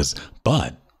that is.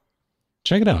 But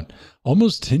check it out.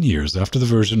 Almost 10 years after the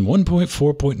version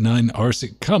 1.4.9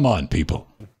 RC. Come on, people,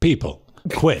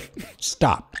 quit,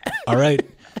 stop. All right.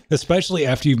 Especially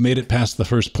after you've made it past the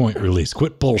first point release.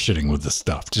 Quit bullshitting with this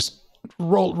stuff. Just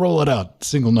roll it out.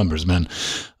 Single numbers, man.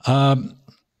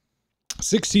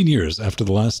 16 years after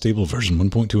the last stable version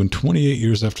 1.2 and 28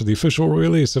 years after the official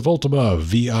release of Ultima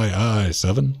VII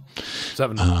 7.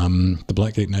 The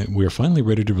Blackgate Knight, we are finally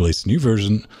ready to release a new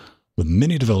version with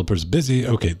many developers busy.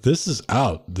 Okay, this is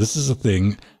out. This is a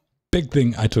thing. Big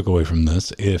thing I took away from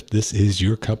this. If this is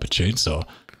your cup of chainsaw,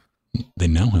 they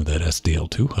now have that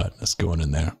SDL2 hotness going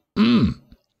in there.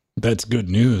 That's good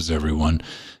news, everyone.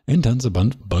 And tons of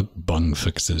bug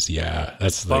fixes. Yeah,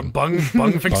 that's the thing. Bung fixes?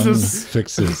 Bung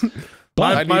fixes.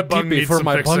 But my bung needs for some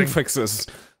my fixing. bug fixes.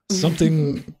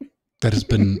 Something that has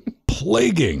been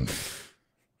plaguing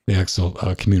the Axel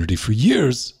community for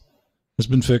years has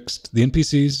been fixed. The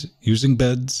NPCs using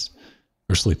beds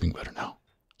are sleeping better now.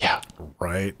 Yeah.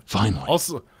 Right. Finally.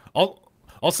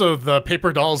 Also, the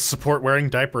paper dolls support wearing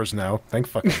diapers now. Thank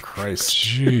fucking Christ.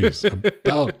 Jeez,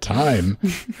 about time.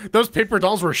 Those paper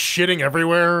dolls were shitting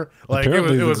everywhere. Like,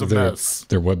 it was a mess.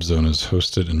 Their web zone is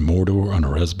hosted in Mordor on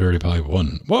a Raspberry Pi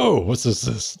 1. Whoa, what's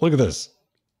this? Look at this.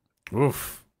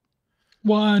 Oof.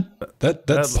 What?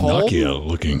 That's Nokia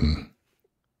looking.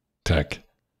 tech.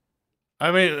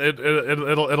 I mean,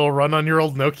 it'll run on your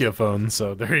old Nokia phone,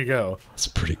 so there you go. It's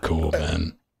pretty cool,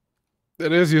 man.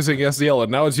 It is using SDL,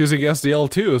 and now it's using SDL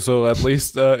too, so at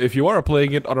least if you are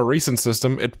playing it on a recent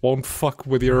system, it won't fuck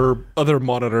with your other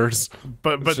monitors,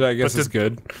 which I guess is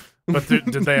good. But did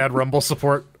they add Rumble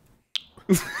support?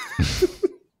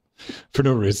 For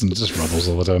no reason, it just rumbles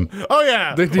all the time. Oh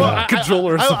yeah, they need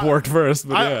controller support first.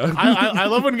 But yeah, I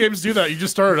love when games do that. You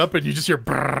just start it up and you just hear,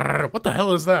 brrr, what the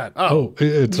hell is that? Oh,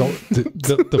 it's all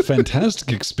the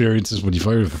fantastic experience is when you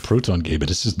fire the Proton game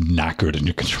and it's just knackered and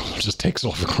your controller just takes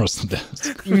off across the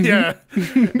desk. Yeah.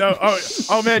 No.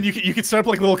 Oh man, you could set up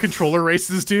like little controller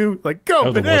races too. Like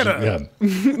go banana.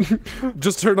 Yeah.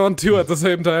 just turn on 2 at the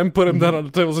same time. Put him down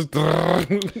on the table.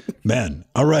 Like, man.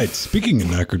 All right. Speaking of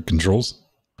knackered controls.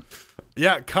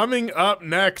 Yeah, coming up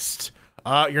next,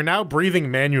 you're now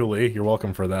breathing manually. You're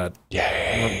welcome for that.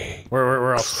 Yay!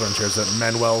 Where else is it?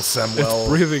 Manuel Samuel. It's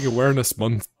Breathing Awareness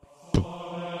Month.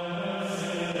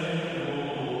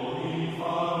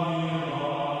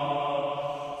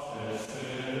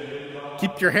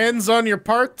 Keep your hands on your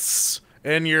parts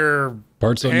and your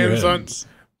parts on your hands.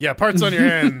 Yeah, parts on your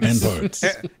hands. And parts.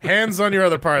 Hands on your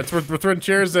other parts. We're throwing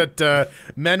chairs at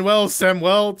Manuel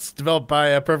Samuel. It's developed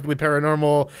by Perfectly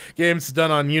Paranormal Games,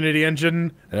 done on Unity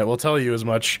Engine, and it will tell you as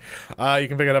much. You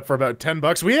can pick it up for about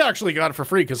 $10. We actually got it for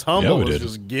free because Humble was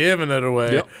just giving it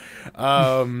away. Yep.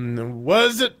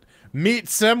 Was it? Meet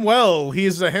Samuel.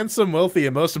 He's a handsome, wealthy,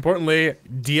 and most importantly,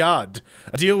 Diod.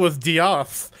 A deal with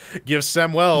Dioth gives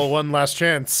Samuel one last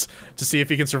chance to see if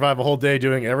he can survive a whole day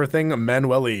doing everything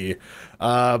Manuel-y.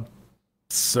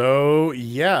 So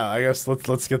yeah, I guess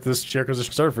let's get this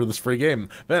CHAIRQASITION started for this free game.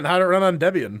 Ben, how'd it run on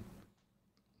Debian?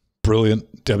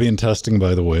 Brilliant. Debian testing,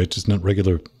 by the way, just not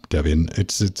regular Debian.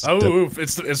 It's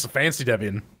a fancy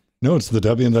Debian. No, it's the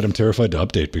Debian that I'm terrified to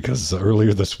update because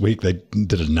earlier this week they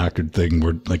did a knackered thing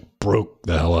where like broke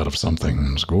the hell out of something.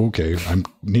 I was like, okay, I'm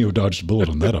Neo dodged a bullet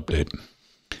on that update.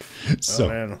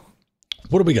 So,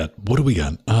 what do we got?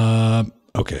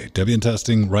 Okay, Debian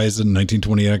testing, Ryzen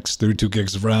 1920X, 32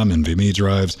 gigs of RAM, NVMe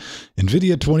drives,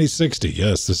 NVIDIA 2060.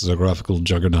 Yes, this is a graphical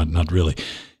juggernaut, not really.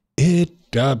 It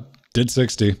did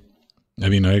 60. I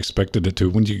mean, I expected it to.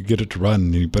 When you get it to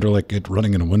run, you better like it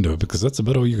running in a window because that's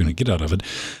about all you're going to get out of it.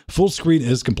 Full screen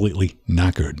is completely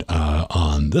knackered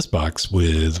on this box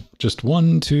with just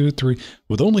 1, 2, 3,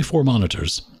 with only 4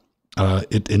 monitors.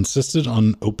 It insisted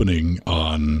on opening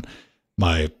on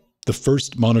the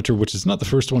first monitor, which is not the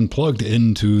first one plugged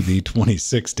into the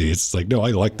 2060. It's like, no, I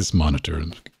like this monitor.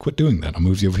 Quit doing that. I'll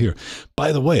move you over here.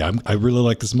 By the way, I really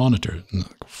like this monitor.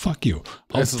 Like, fuck you.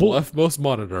 It's the leftmost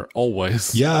monitor,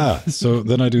 always. Yeah. So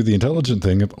then I do the intelligent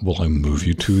thing. Well, I move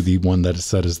you to the one that is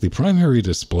set as the primary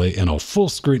display and I'll full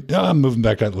screen. I'm moving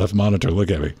back that left monitor. Look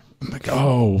at me. I'm like,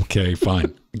 oh, okay,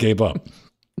 fine. Gave up.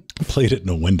 Played it in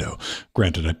a window.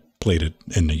 Granted, I played it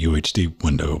in the UHD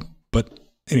window. But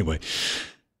anyway,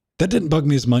 that didn't bug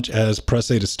me as much as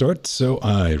press A to start, so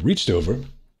I reached over,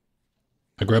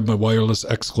 I grabbed my wireless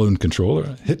X-Clone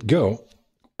controller, hit go,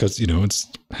 because, you know, it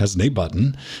has an A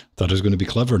button, thought it was going to be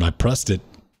clever, and I pressed it,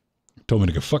 told me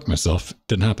to go fuck myself,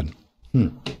 didn't happen.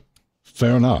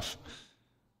 Fair enough.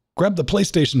 Grabbed the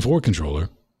PlayStation 4 controller,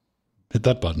 hit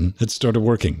that button, it started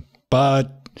working,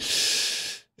 but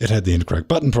it had the incorrect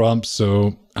button prompt,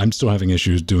 so I'm still having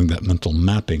issues doing that mental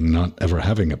mapping, not ever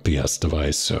having a PS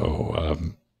device, so,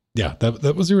 yeah,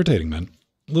 that was irritating, man.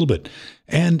 A little bit.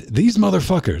 And these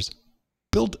motherfuckers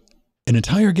built an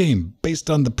entire game based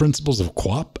on the principles of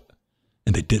QWOP,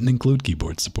 and they didn't include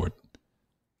keyboard support.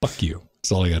 Fuck you.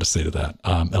 That's all I got to say to that.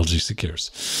 LGC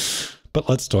cares. But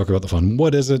let's talk about the fun.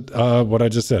 What is it? What I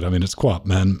just said. I mean, it's QWOP,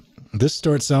 man. This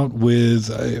starts out with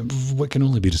what can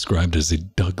only be described as a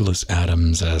Douglas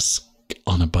Adams-esque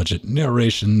on-a-budget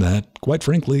narration that, quite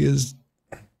frankly, is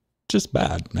just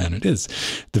bad, man. It is.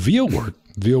 The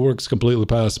VO work's completely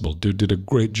passable. Dude did a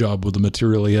great job with the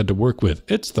material he had to work with.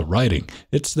 It's the writing.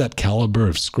 It's that caliber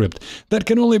of script that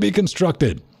can only be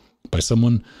constructed by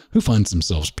someone who finds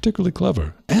themselves particularly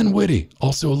clever and witty,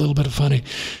 also a little bit of funny,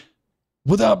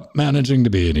 without managing to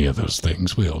be any of those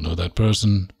things. We all know that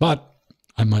person, but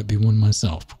I might be one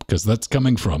myself because that's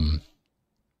coming from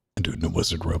a dude in a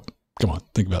wizard robe. Come on,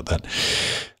 think about that.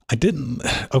 I didn't.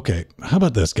 Okay, how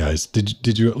about this, guys?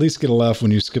 Did you at least get a laugh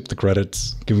when you skipped the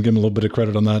credits? Can we give them a little bit of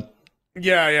credit on that?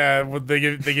 Yeah. Well, they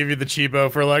give you the cheapo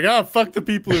for like, oh, fuck the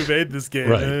people who made this game.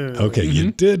 Right. Okay,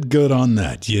 you did good on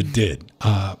that. You did.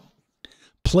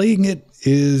 Playing it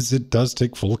is it does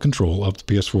take full control of the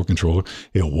PS4 controller.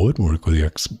 It would work with the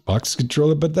Xbox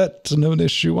controller, but that's a known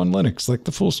issue on Linux, like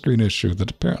the full screen issue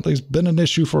that apparently has been an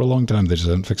issue for a long time. They just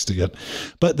haven't fixed it yet.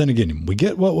 But then again, we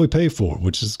get what we pay for,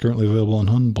 which is currently available on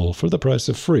Humble for the price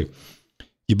of free.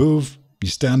 You move, you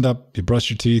stand up, you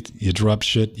brush your teeth, you drop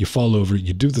shit, you fall over,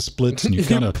 you do the splits, and you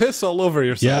kind of piss all over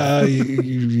yourself. Yeah,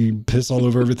 you piss all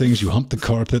over everything. You hump the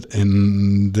carpet,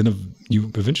 and then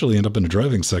you eventually end up in a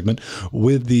driving segment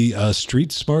with the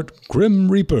street smart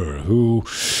Grim Reaper, who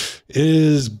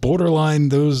is borderline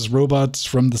those robots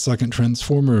from the second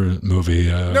Transformer movie.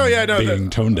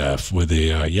 Being tone deaf with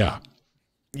the Yeah.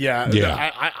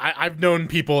 I've known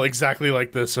people exactly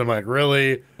like this. I'm like,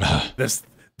 really?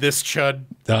 This chud?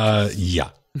 Yeah.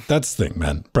 That's the thing,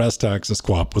 man. Brass tacks, a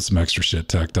squap with some extra shit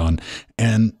tacked on.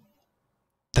 And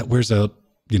that wears out,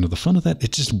 you know, the fun of that,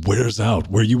 it just wears out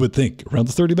where you would think around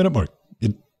the 30-minute mark.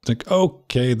 It's like,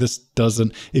 okay, this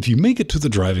doesn't, if you make it to the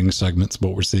driving segments,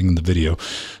 what we're seeing in the video,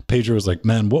 Pedro was like,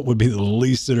 man, what would be the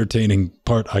least entertaining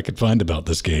part I could find about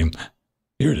this game?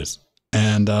 Here it is.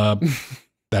 And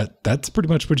that's pretty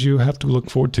much what you have to look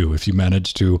forward to if you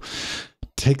manage to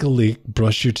take a leak,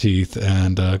 brush your teeth,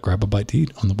 and grab a bite to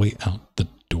eat on the way out the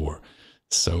door.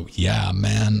 So yeah,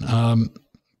 man,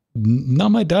 not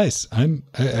my dice. I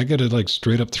gotta like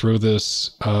straight up throw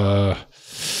this.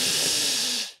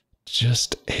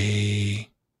 Just a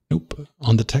nope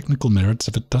on the technical merits.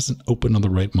 If it doesn't open on the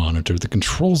right monitor, the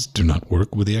controls do not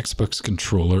work with the Xbox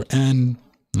controller, and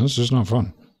that's just not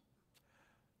fun.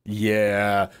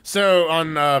 Yeah. So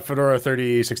on Fedora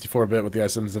 3064-bit with the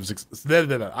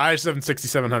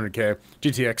i7-6700K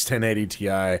GTX 1080 Ti,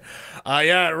 yeah,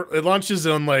 it launches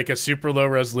on like a super low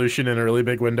resolution and a really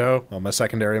big window on my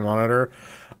secondary monitor.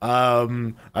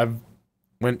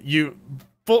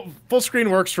 Full screen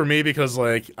works for me because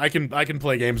like I can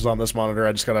play games on this monitor.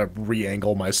 I just gotta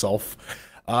re-angle myself.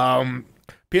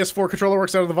 PS4 controller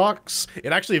works out of the box.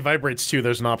 It actually vibrates too.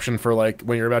 There's an option for like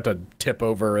when you're about to tip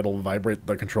over, it'll vibrate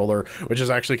the controller, which is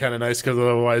actually kind of nice because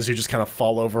otherwise you just kind of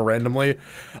fall over randomly.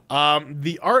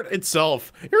 The art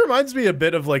itself, it reminds me a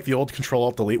bit of like the old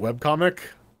Control-Alt-Delete webcomic.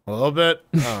 A little bit.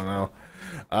 I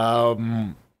don't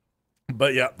know.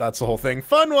 But yeah, that's the whole thing.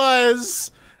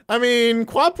 Fun-wise, I mean,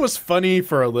 Quap was funny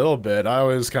for a little bit. I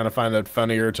always kind of find it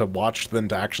funnier to watch than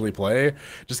to actually play,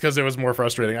 just because it was more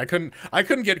frustrating. I couldn't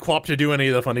get Quap to do any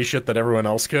of the funny shit that everyone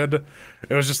else could.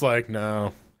 It was just like,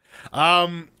 no.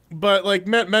 But like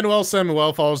Manuel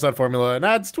Samuel follows that formula and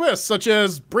adds twists such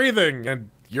as breathing and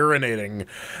urinating. And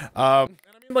I mean,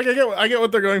 like I get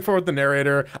what they're going for with the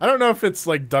narrator. I don't know if it's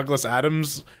like Douglas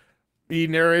Adams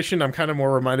narration. I'm kind of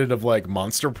more reminded of like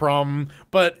Monster Prom,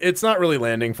 but it's not really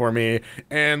landing for me.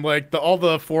 And like all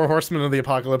the four horsemen of the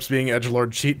apocalypse being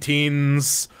edgelord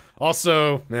teens,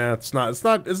 also, yeah, it's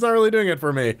not really doing it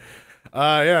for me.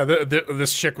 Yeah,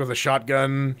 this chick with a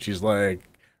shotgun, she's like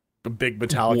a big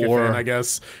Metallica fan, I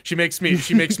guess. She makes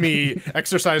me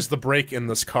exercise the brake in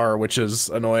this car, which is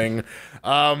annoying.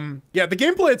 Yeah, the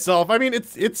gameplay itself, I mean,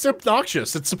 it's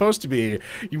obnoxious. It's supposed to be.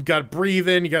 You've got breathe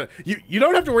in, you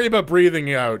don't have to worry about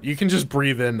breathing out. You can just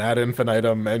breathe in ad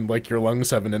infinitum, and like your lungs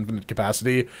have an infinite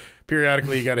capacity.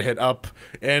 Periodically, you got to hit up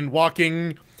and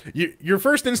walking. Your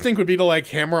first instinct would be to like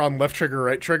hammer on left trigger,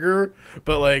 right trigger,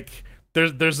 but like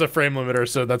there's a frame limiter,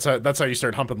 so that's how you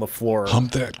start humping the floor.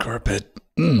 Hump that carpet.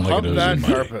 Hump that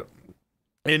carpet.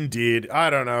 Indeed. I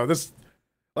don't know. This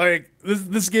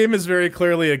game is very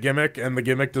clearly a gimmick, and the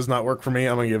gimmick does not work for me.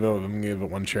 I'm gonna give it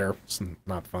one chair. It's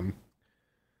not fun.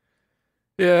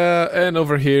 Yeah, and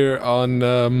over here on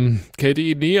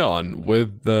KDE Neon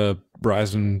with the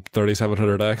Ryzen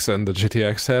 3700X and the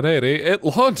GTX 1080, it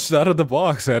launched out of the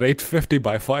box at 850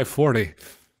 by 540.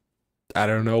 I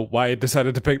don't know why it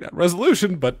decided to pick that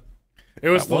resolution, but it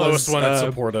was the lowest one it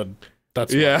supported.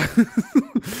 That's yeah.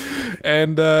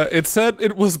 And it said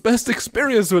it was best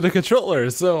experience with the controller,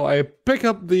 so I pick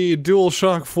up the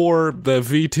DualShock 4, the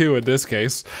V2 in this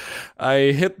case.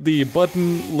 I hit the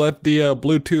button, let the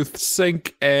Bluetooth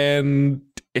sync, and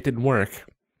it didn't work.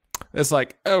 It's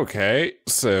like, okay,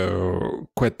 so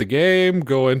quit the game,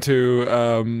 go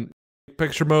into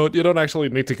picture mode. You don't actually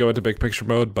need to go into big picture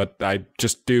mode, but I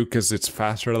just do because it's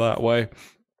faster that way.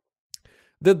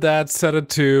 Did that, set it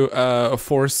to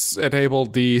force enable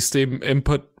the Steam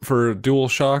input for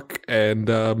DualShock,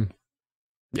 and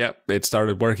yeah, it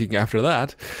started working after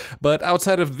that. But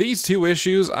outside of these two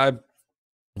issues, I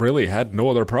really had no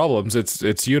other problems.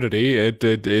 It's Unity.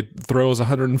 It throws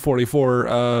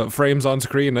 144 frames on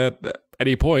screen at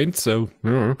any point. So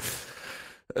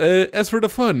as for the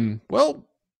fun, well,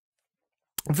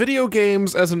 video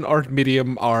games as an art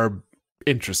medium are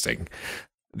interesting.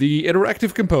 The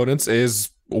interactive components is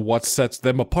what sets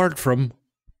them apart from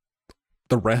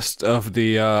the rest of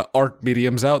the art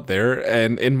mediums out there.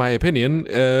 And in my opinion,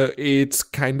 it's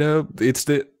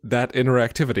that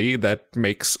interactivity that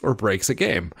makes or breaks a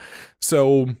game.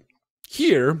 So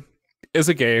here is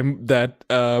a game that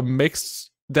makes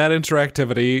that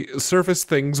interactivity surface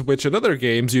things which in other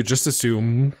games you just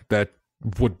assume that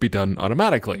would be done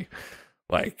automatically.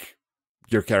 Like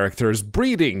your character's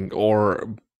breeding,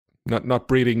 or not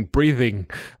breeding, breathing,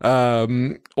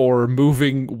 or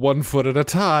moving 1 foot at a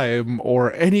time,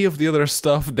 or any of the other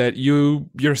stuff that you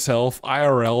yourself,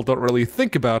 IRL, don't really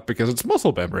think about because it's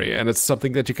muscle memory, and it's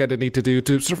something that you kind of need to do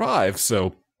to survive,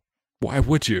 so why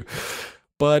would you?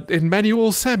 But in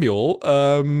Manual Samuel,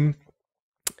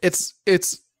 it's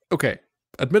okay.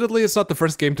 Admittedly, it's not the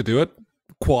first game to do it.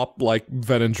 QWOP, like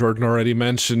Ven and Jordan already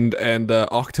mentioned, and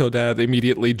Octodad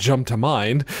immediately jumped to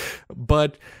mind.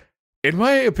 But in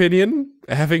my opinion,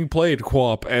 having played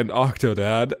QWOP and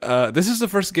Octodad, this is the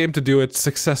first game to do it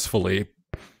successfully.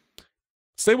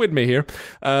 Stay with me here.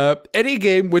 Any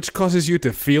game which causes you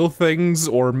to feel things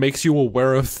or makes you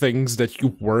aware of things that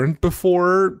you weren't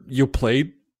before you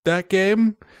played that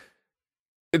game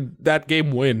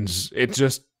wins. It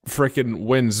just freaking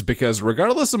wins, because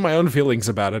regardless of my own feelings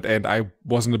about it, and I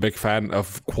wasn't a big fan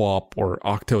of QWOP or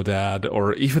Octodad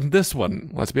or even this one,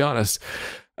 let's be honest,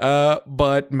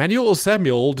 but Manual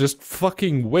Samuel just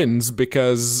fucking wins,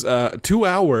 because 2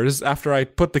 hours after I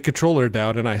put the controller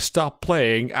down and I stopped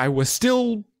playing, I was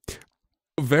still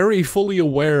very fully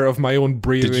aware of my own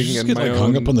breathing. Did you just and get my like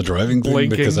hung own up on the driving thing?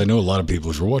 blinking. Because I know a lot of people,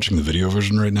 if you're watching the video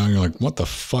version right now, you're like, what the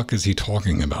fuck is he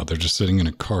talking about? They're just sitting in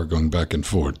a car going back and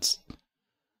forth.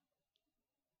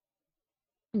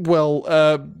 Well,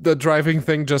 the driving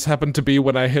thing just happened to be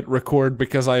when I hit record,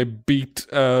 because I beat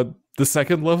the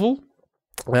second level.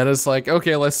 And it's like,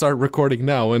 okay, let's start recording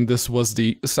now. And this was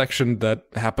the section that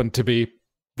happened to be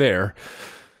there.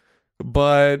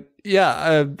 But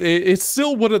yeah, it's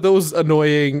still one of those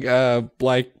annoying,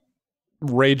 like,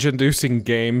 rage-inducing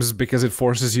games, because it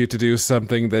forces you to do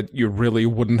something that you really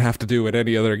wouldn't have to do in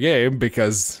any other game,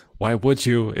 because why would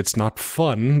you? It's not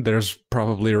fun. There's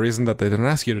probably a reason that they didn't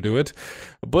ask you to do it.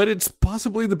 But it's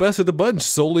possibly the best of the bunch,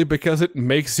 solely because it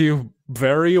makes you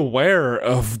very aware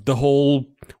of the whole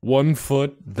 1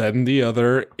 foot, then the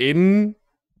other, in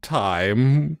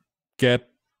time, get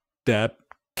that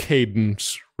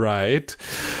cadence right.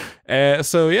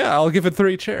 So yeah, I'll give it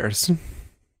 3 chairs.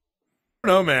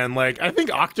 No, man, like, I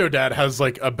think Octodad has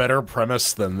like a better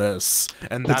premise than this,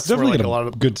 and It's that's where definitely like got a lot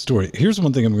of good story. Here's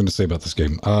one thing I'm going to say about this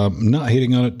game. Not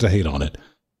hating on it to hate on it.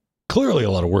 Clearly a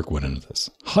lot of work went into this.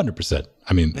 100%.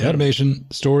 I mean, animation,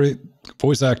 story,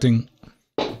 voice acting,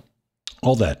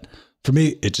 all that. For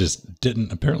me, it just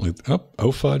didn't, apparently,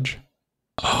 oh fudge.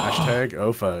 hashtag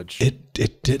 #OFudge.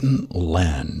 It didn't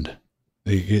land.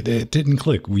 It didn't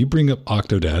click. We bring up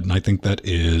Octodad, and I think that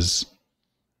is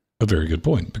a very good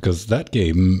point, because that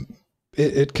game,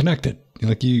 it connected.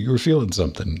 Like you were feeling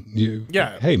something.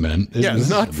 Yeah. Hey man. This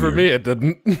Not for me, it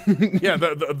didn't. Yeah,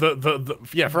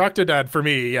 for Octodad, for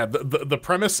me, yeah, the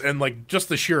premise and like just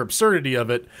the sheer absurdity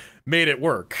of it made it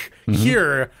work.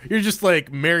 Here, you're just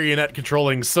like marionette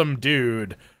controlling some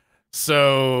dude.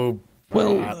 So,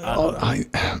 Well, I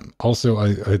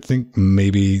think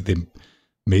maybe they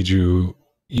made you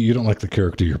don't like the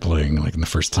character you're playing like in the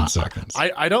first 10 seconds.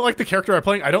 I don't like the character I'm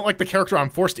playing. I don't like the character I'm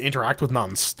forced to interact with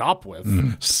nonstop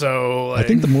with. So, like, I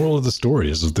think the moral of the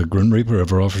story is if the Grim Reaper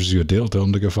ever offers you a deal, tell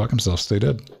him to go fuck himself, stay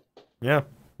dead. yeah,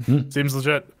 seems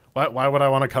legit. Why would I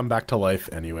want to come back to life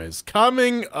anyways?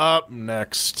 Coming up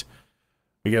next,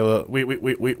 we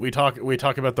talk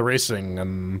about the racing,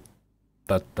 and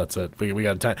that's it. We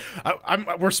got a tiny.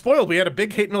 We're spoiled. We had a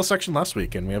big hate mail section last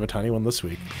week, and we have a tiny one this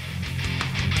week.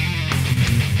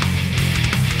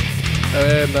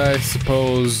 And I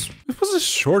suppose it was a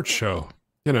short show,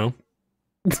 you know.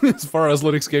 As far as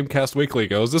LinuxGameCast Weekly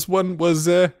goes, this one was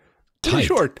pretty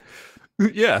short.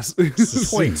 Yes.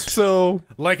 Succinct. So,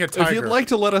 Like a tiger. if you'd like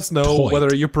to let us know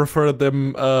whether you prefer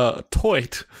them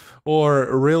toit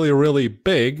or really, really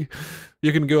big,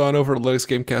 you can go on over to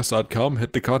LinuxGameCast.com,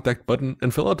 hit the contact button,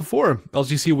 and fill out the form.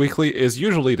 LGC Weekly is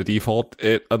usually the default,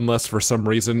 unless for some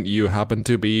reason you happen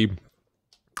to be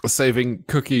saving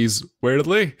cookies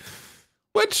weirdly.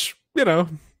 Which, you know,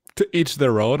 to each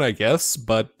their own, I guess,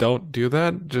 but don't do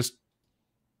that. Just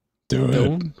do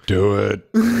it.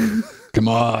 Come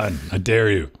on, I dare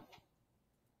you.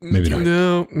 Maybe not.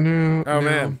 No. Oh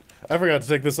man, I forgot to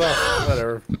take this off.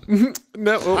 Whatever.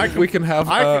 No, we can have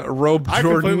Robe I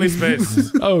Jordan. completely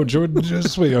spaced. Oh, Jordan,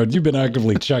 just sweetheart, you've been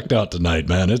actively checked out tonight,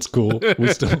 man. It's cool. We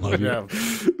still love you. Yeah,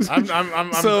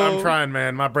 I'm trying,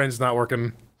 man. My brain's not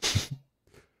working.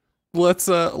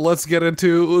 let's get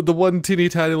into the one teeny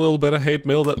tiny little bit of hate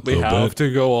mail that we have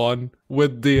to go on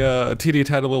with the teeny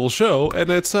tiny little show, and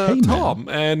it's Tom,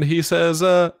 and he says,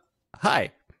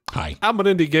 Hi. I'm an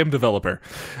indie game developer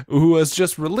who has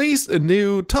just released a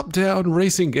new top-down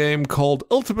racing game called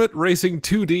Ultimate Racing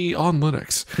 2D on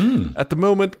Linux. At the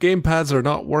moment, gamepads are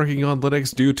not working on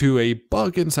Linux due to a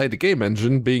bug inside the game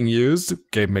engine being used,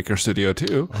 Game Maker Studio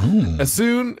 2. As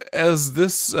soon as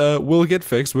this will get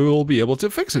fixed, we will be able to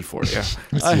fix it for you.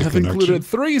 I have included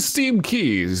 3 Steam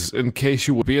keys in case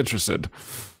you would be interested.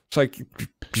 It's like,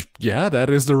 yeah, that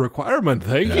is the requirement.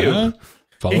 Thank you.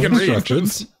 Follow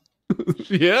instructions.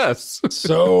 Yes.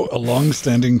 So a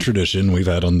long-standing tradition we've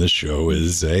had on this show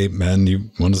is, hey, man, you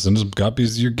want to send us some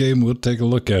copies of your game? We'll take a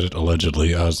look at it,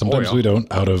 allegedly. Sometimes we don't,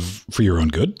 for your own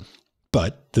good.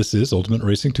 But this is Ultimate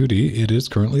Racing 2D. It is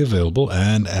currently available.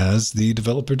 And as the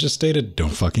developer just stated, don't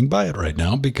fucking buy it right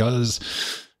now because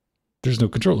there's no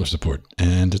controller support.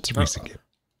 And it's a racing game.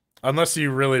 Unless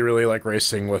you really, really like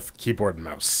racing with keyboard and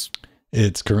mouse.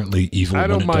 It's currently evil I when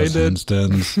don't it mind does it.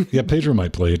 handstands. Yeah, Pedro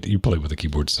might play it. You play with a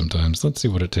keyboard sometimes. Let's see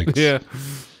what it takes. Yeah.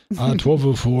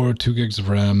 1204, 2 gigs of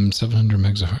RAM, 700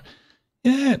 megs of...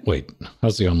 Yeah, wait.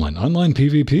 How's the online? Online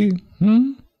PvP?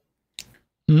 All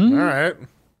right.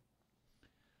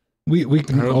 We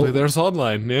can Apparently there's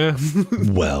online, yeah.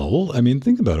 Well, I mean,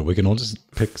 think about it. We can all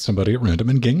just pick somebody at random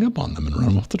and gang up on them and run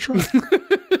them off the track.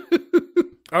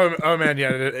 Oh man, yeah,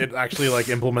 it actually like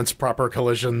implements proper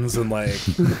collisions and like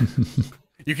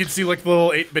you can see like the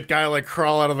little 8-bit guy like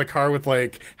crawl out of the car with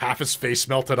like half his face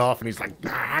melted off, and he's like,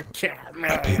 kill me.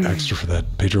 I paid extra for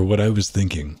that. Pedro, what I was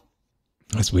thinking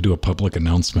is we do a public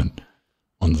announcement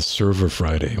on the server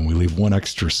Friday, and we leave one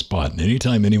extra spot, and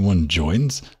anytime anyone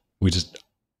joins, we just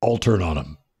all turn on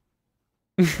them.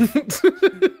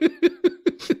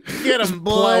 Get him,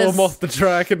 boys. Plow them off the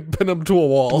track and pin them to a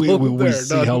wall. We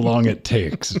see how long it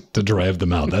takes to drive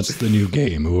them out. That's the new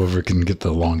game. Whoever can get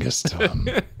the longest.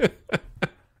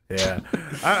 Yeah,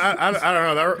 I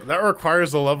don't know. That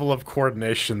requires a level of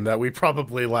coordination that we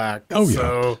probably lack. Oh yeah,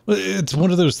 so. It's one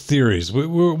of those theories.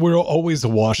 We're always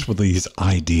awash with these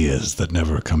ideas that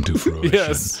never come to fruition.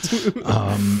 Yes.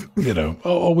 You know,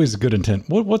 always a good intent.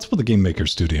 What's with the Game Maker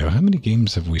Studio? How many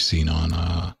games have we seen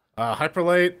on?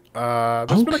 Hyperlight.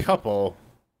 There's been a couple.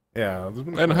 Yeah,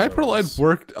 and Hyperlight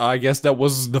worked. I guess that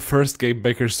was the first Game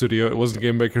Maker Studio. It wasn't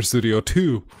Game Maker Studio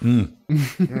 2.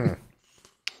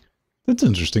 That's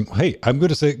interesting. Hey, I'm going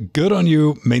to say good on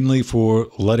you, mainly for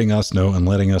letting us know and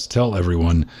letting us tell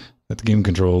everyone that the game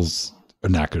controls are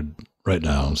knackered right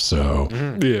now. So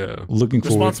yeah, looking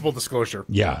forward. Responsible disclosure.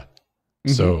 Yeah.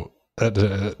 So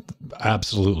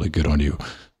absolutely good on you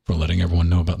for letting everyone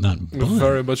know about that. But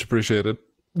very much appreciated.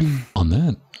 on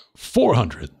that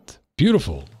 400th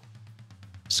beautiful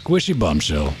squishy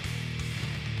bombshell,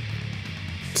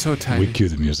 so tiny. we cue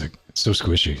the music. So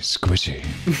squishy. Squish.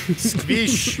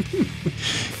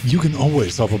 You can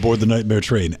always hop aboard the Nightmare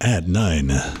Train at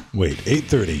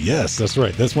 8:30. Yes, that's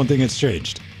right. That's one thing that's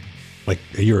changed like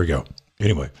a year ago.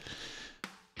 Anyway,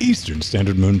 Eastern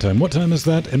Standard Moon Time. What time is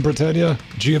that in Britannia?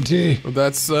 GMT?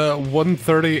 That's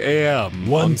 1:30 a.m.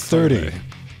 1:30.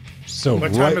 So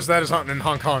What time is that? Is in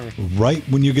Hong Kong. Right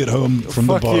when you get home from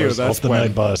the Fuck you, bars, that's off the when.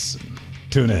 night bus,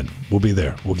 tune in. We'll be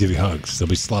there. We'll give you hugs. They'll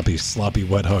be sloppy,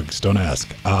 wet hugs. Don't ask.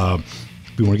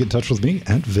 If you want to get in touch with me,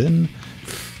 at Vin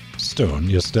Stone.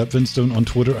 Yes, at Vin Stone on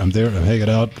Twitter. I'm there. I'm hanging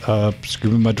out.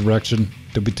 Scream in my direction.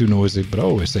 Don't be too noisy, but I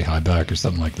always say hi back or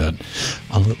something like that.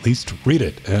 I'll at least read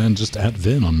it. And just at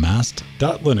Vin on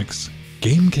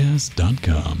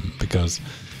mast.linuxgamecast.com because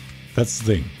that's the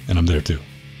thing. And I'm there too.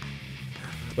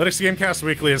 Linux Gamecast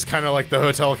Weekly is kind of like the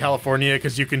Hotel California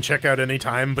because you can check out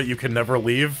anytime, but you can never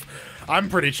leave. I'm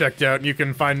pretty checked out, and you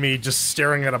can find me just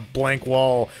staring at a blank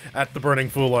wall at The Burning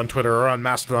Fool on Twitter or on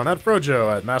Mastodon at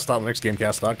Frojo at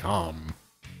mast.linuxgamecast.com.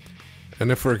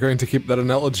 And if we're going to keep that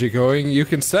analogy going, you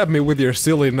can stab me with your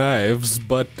silly knives,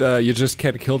 but you just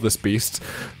can't kill this beast.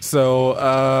 So,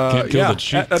 Can't kill yeah, the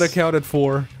cheeks. at accounted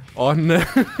for on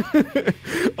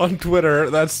on Twitter.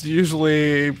 That's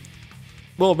usually...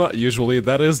 Well, not usually.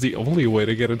 That is the only way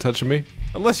to get in touch with me.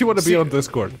 Unless you want to be on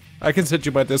Discord. I can send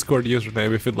you my Discord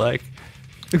username if you'd like.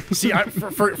 See,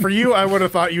 for you, I would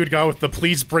have thought you would go with the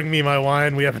 "Please bring me my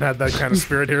wine." We haven't had that kind of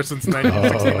spirit here since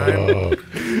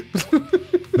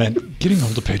 1969. Man, getting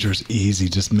hold of Pedro is easy.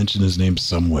 Just mention his name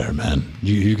somewhere, man.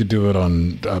 You could do it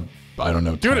on, I don't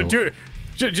know. Do it.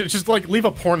 Just like leave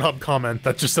a Pornhub comment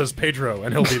that just says Pedro,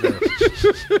 and he'll be there.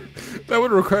 That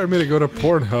would require me to go to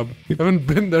Pornhub. I haven't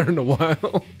been there in a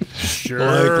while. Sure.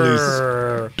 Likely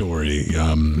story.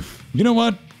 You know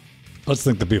what? Let's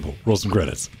thank the people. Roll some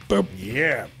credits. Boop.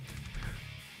 Yeah.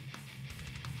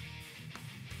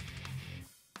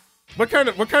 What kind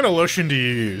of lotion do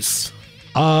you use?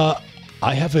 I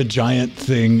have a giant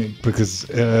thing because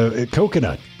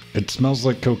coconut. It smells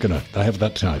like coconut. I have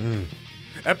that type.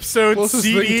 Episode Closest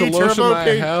CD thing to lotion Turbo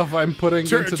I have, I'm putting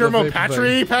into the Turbo vape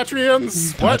thing.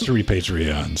 Patreons? What?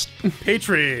 Patreons.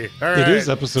 Patri. All right. It is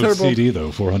episode Turbo CD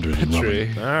though, 400. and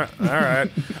Tree. All right.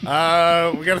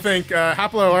 We gotta thank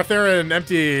Haplo, Artherin,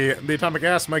 Empty, The Atomic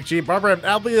Ass, Mike G, Barbara,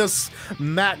 Albius,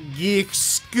 Matt Geek,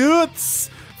 Scoots,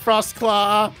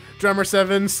 Frostclaw, Drummer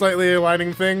 7, Slightly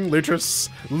Aligning Thing, Lutris,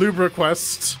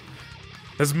 LubraQuest,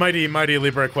 his mighty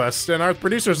LubraQuest, and our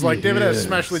producers like David S,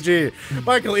 Smashley G,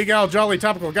 Michael, Egal, Jolly,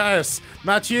 Topical Gaius,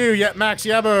 Matthew, Yet Max,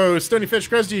 Yabo, Stonyfish,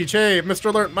 Kresgy, Che, Mr.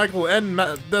 Alert, Michael, N,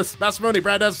 Massimoni,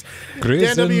 Brad S, Dan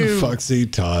Grayson, W, Foxy,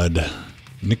 Todd,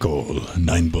 Nicole,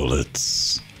 9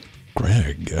 Bullets,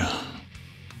 Greg,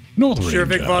 North Sure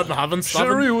Big Ranger, Bud, Haven't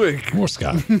Sherry Wick. More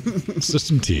Scott,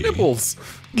 System T, Nipples.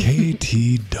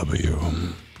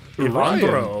 KTW, Ryan,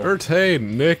 Irandro, Ertain,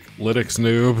 Nick, Linux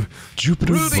Noob,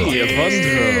 Jupiter Rudy, Frog,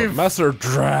 Evandro, Master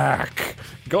Drac,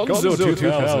 Gonzo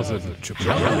 2000.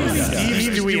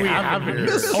 Steves do we have here?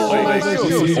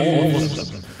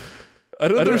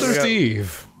 Another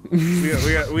Steve.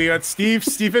 We got Steve,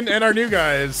 Stephen, and our new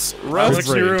guys, Alex,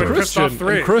 Nero, and Christian, Christoph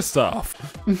 3. and Christoph.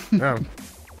 Yeah.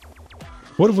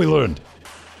 What have we learned?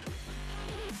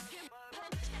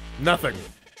 Nothing.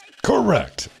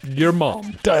 Correct. Your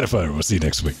mom. Dynafire, we'll see you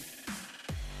next week.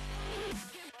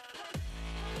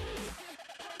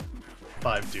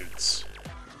 5 dudes.